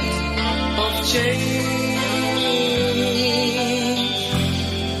wind of change.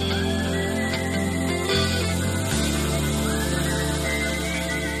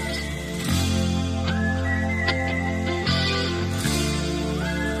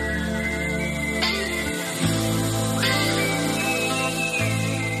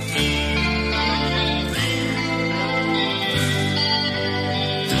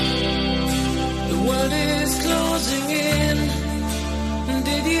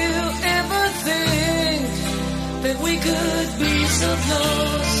 if we could be so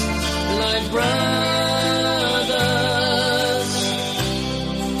close, like brothers.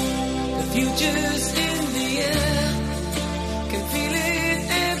 The future's in the air, can feel it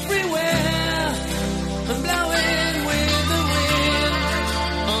everywhere. I'm blowing with the wind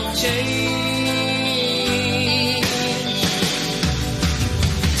of change.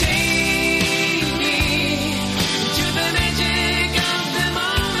 Take me to the magic of the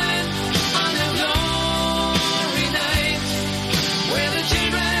moment on a glory night, where the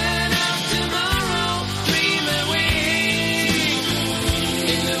children of tomorrow dream away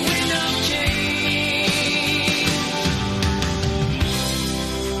in the wind of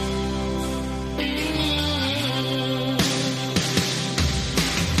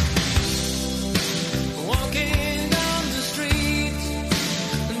walking down the street,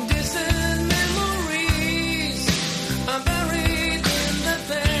 and distant memories are buried in the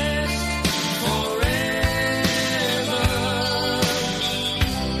past forever.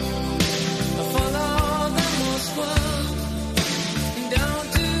 I follow the Moskva down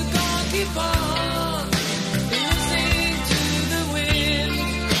to Gorky Park, listening to the wind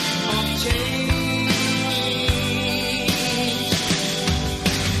of change.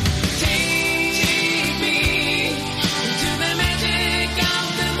 Take me to the magic of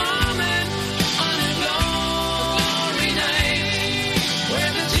the moment on a glory night,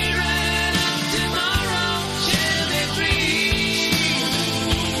 where the children of tomorrow share their dreams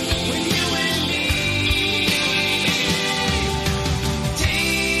with you and me.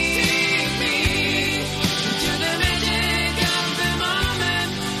 Take me to the magic of the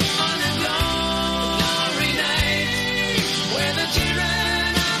moment on a glory night, where the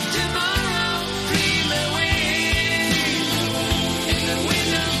children of tomorrow dream away in the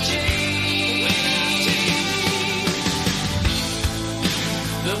wind of change.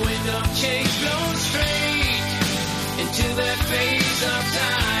 The wind of change blows straight into the face of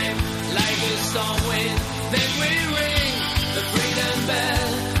time, like a storm wind. Then we ring the freedom bell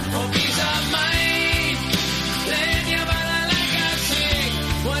for peace of mind. Let your body like I sing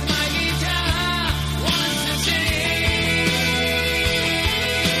what my guitar wants to sing.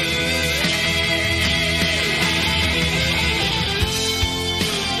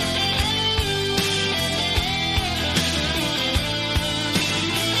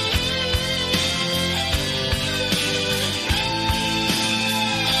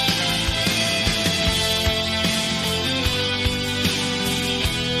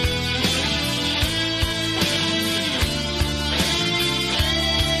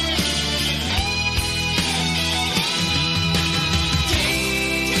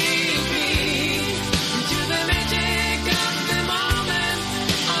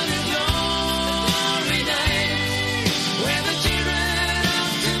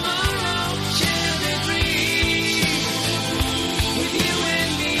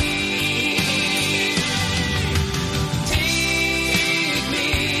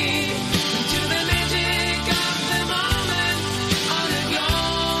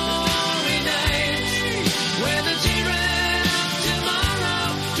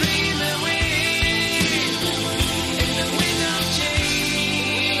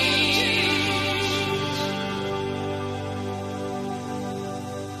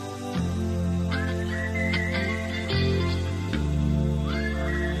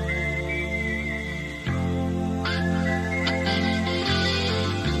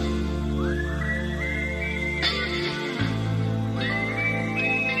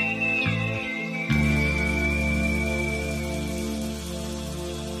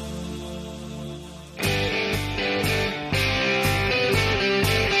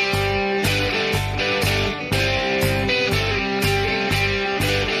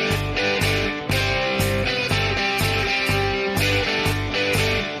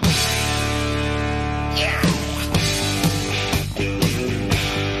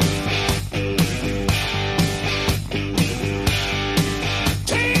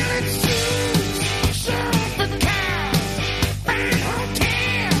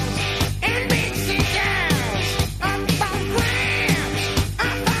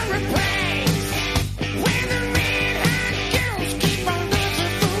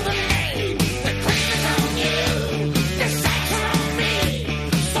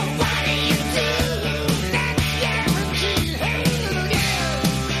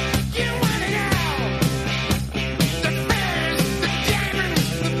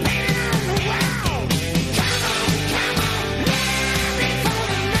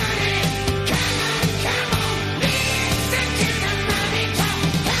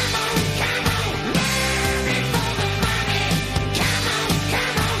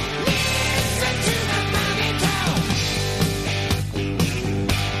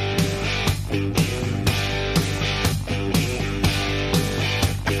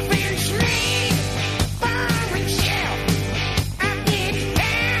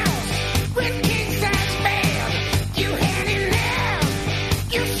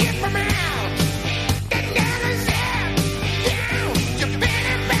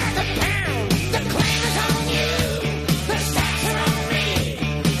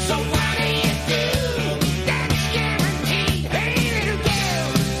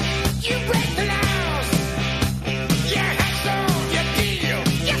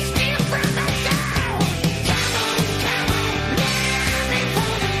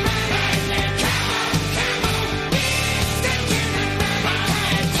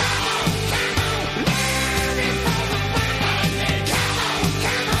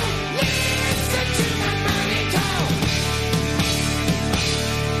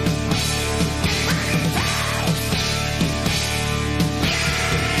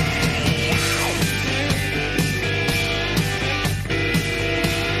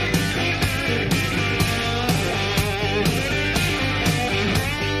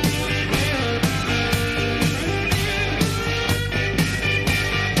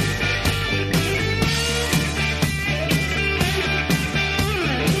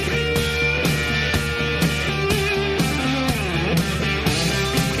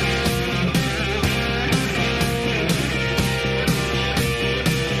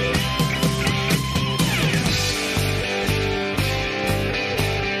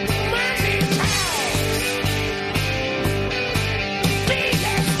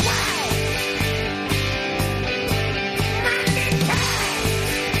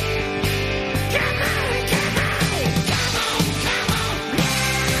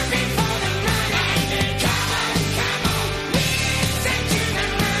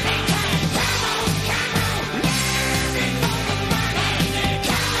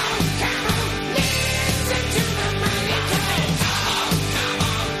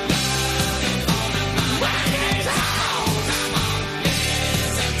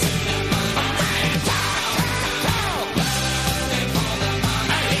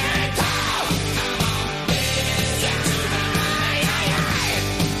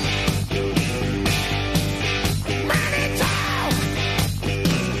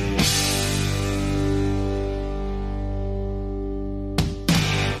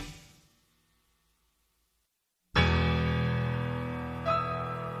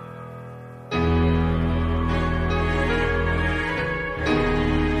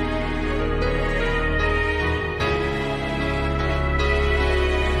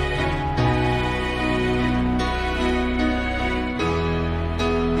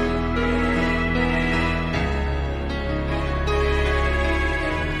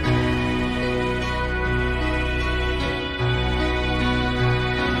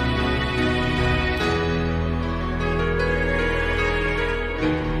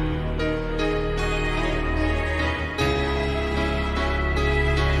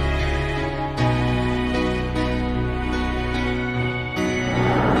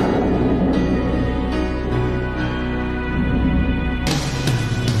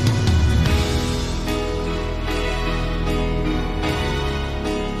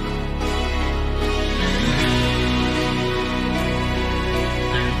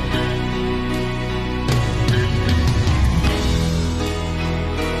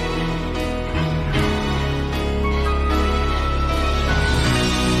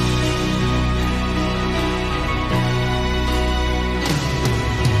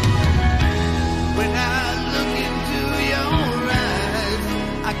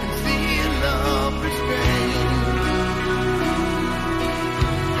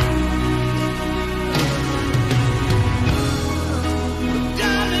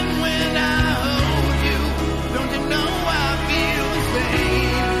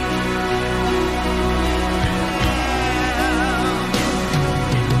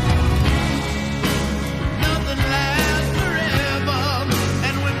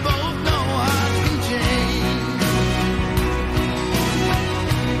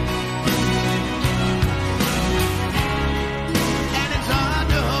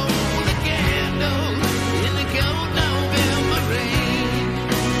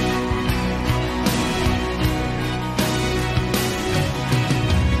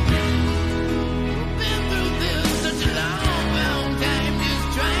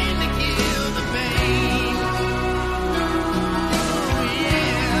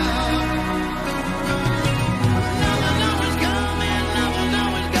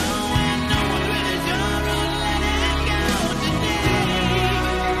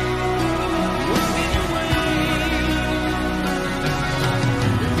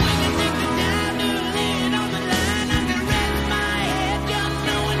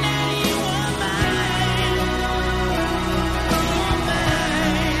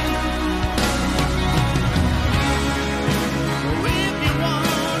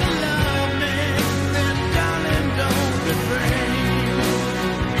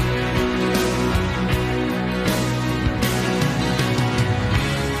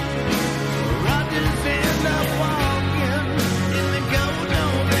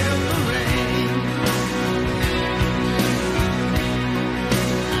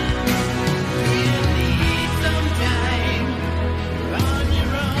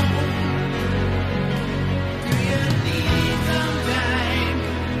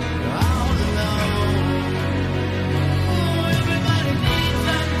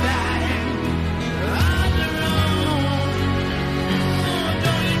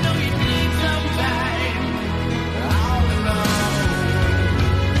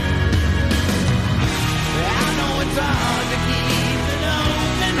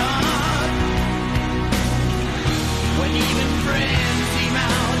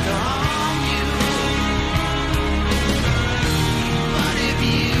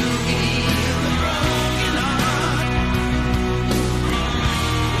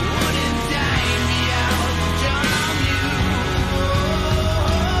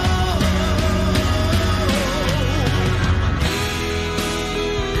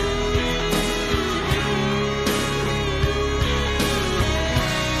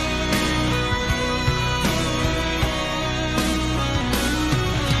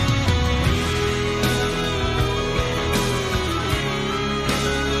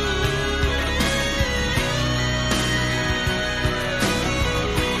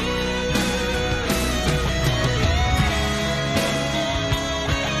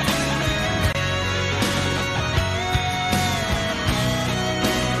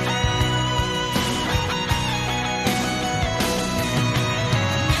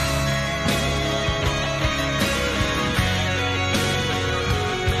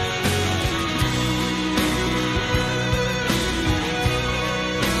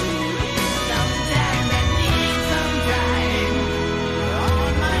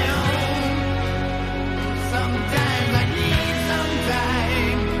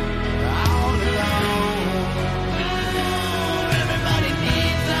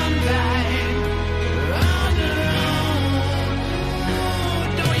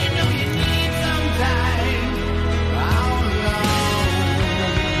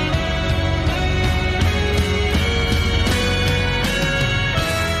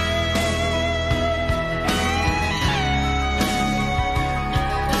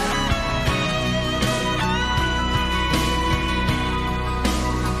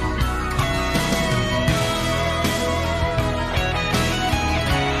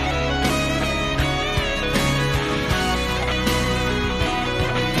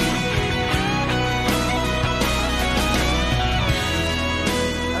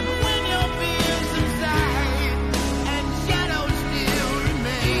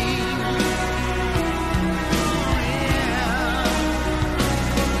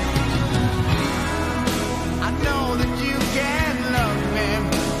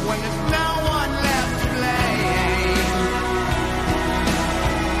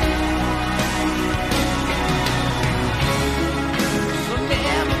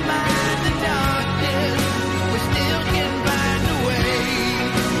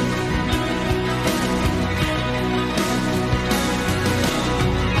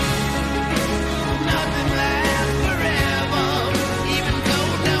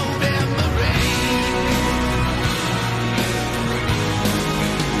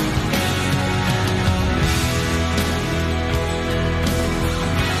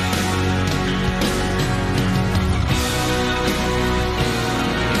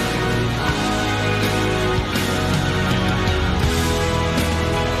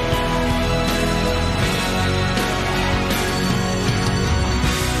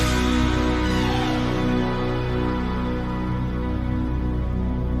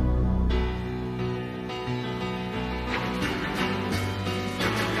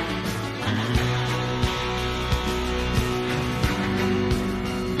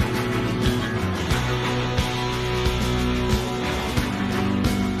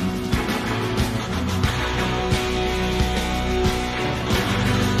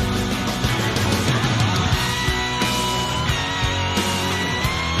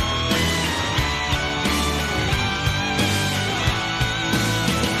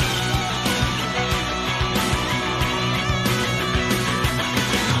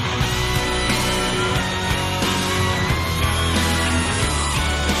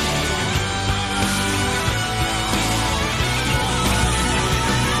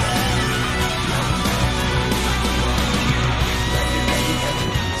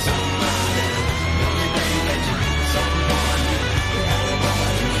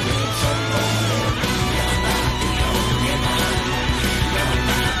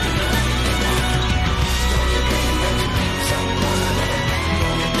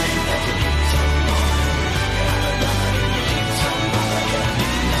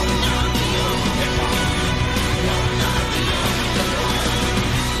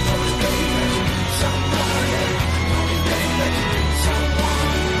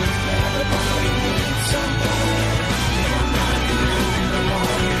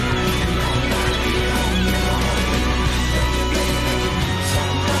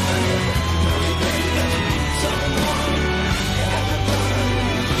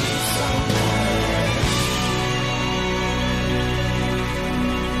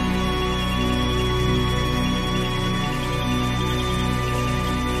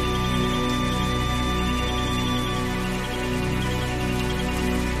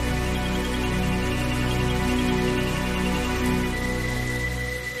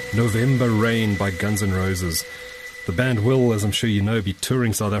 November Rain by Guns N' Roses. The band will, as I'm sure you know, be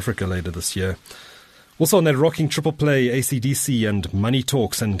touring South Africa later this year. Also on that rocking triple play, AC/DC and Money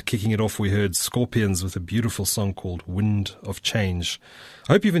Talks, and kicking it off we heard Scorpions with a beautiful song called Wind of Change.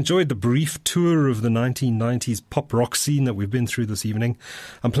 I hope you've enjoyed the brief tour of the 1990s pop rock scene that we've been through this evening.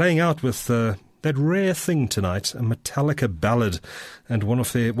 I'm playing out with that rare thing tonight, a Metallica ballad, and one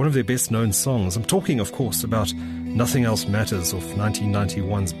of their best known songs. I'm talking, of course, about Nothing Else Matters of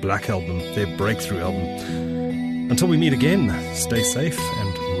 1991's Black Album, their breakthrough album. Until we meet again, stay safe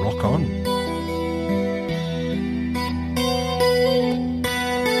and rock on.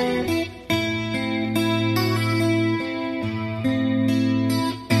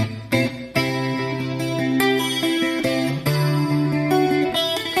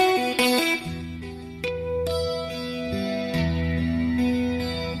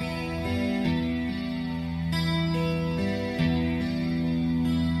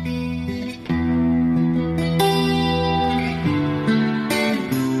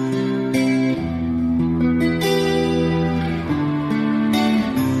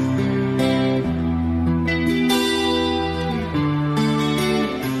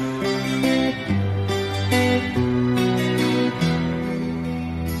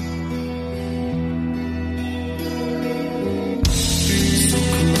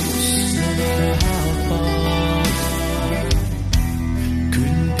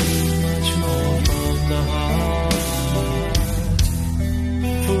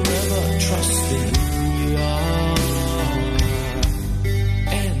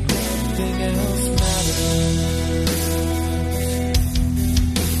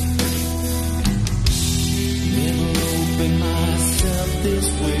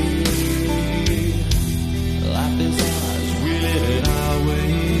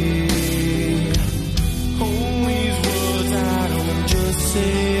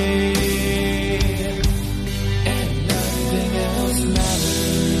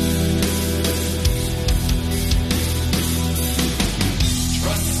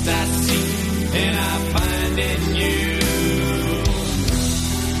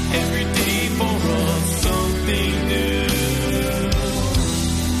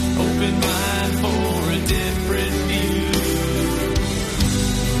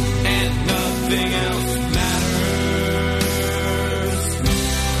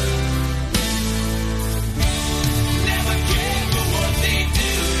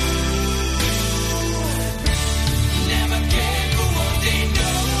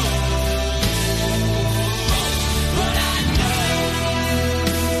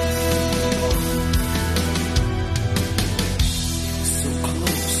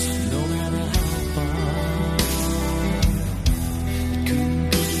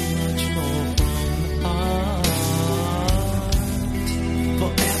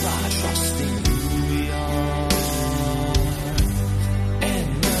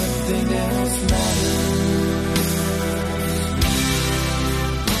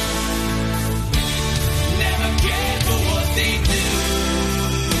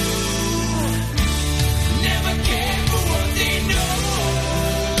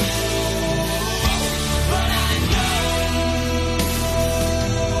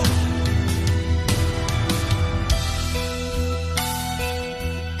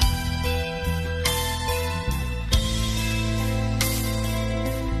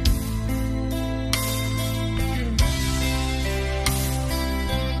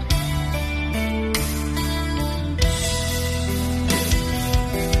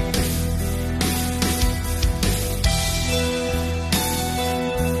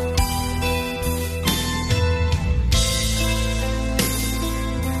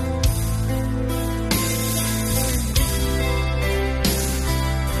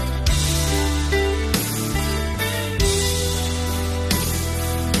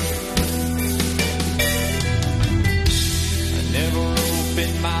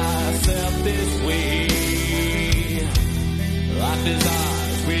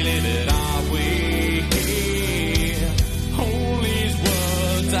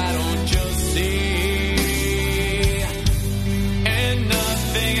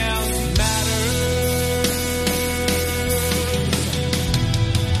 Nothing else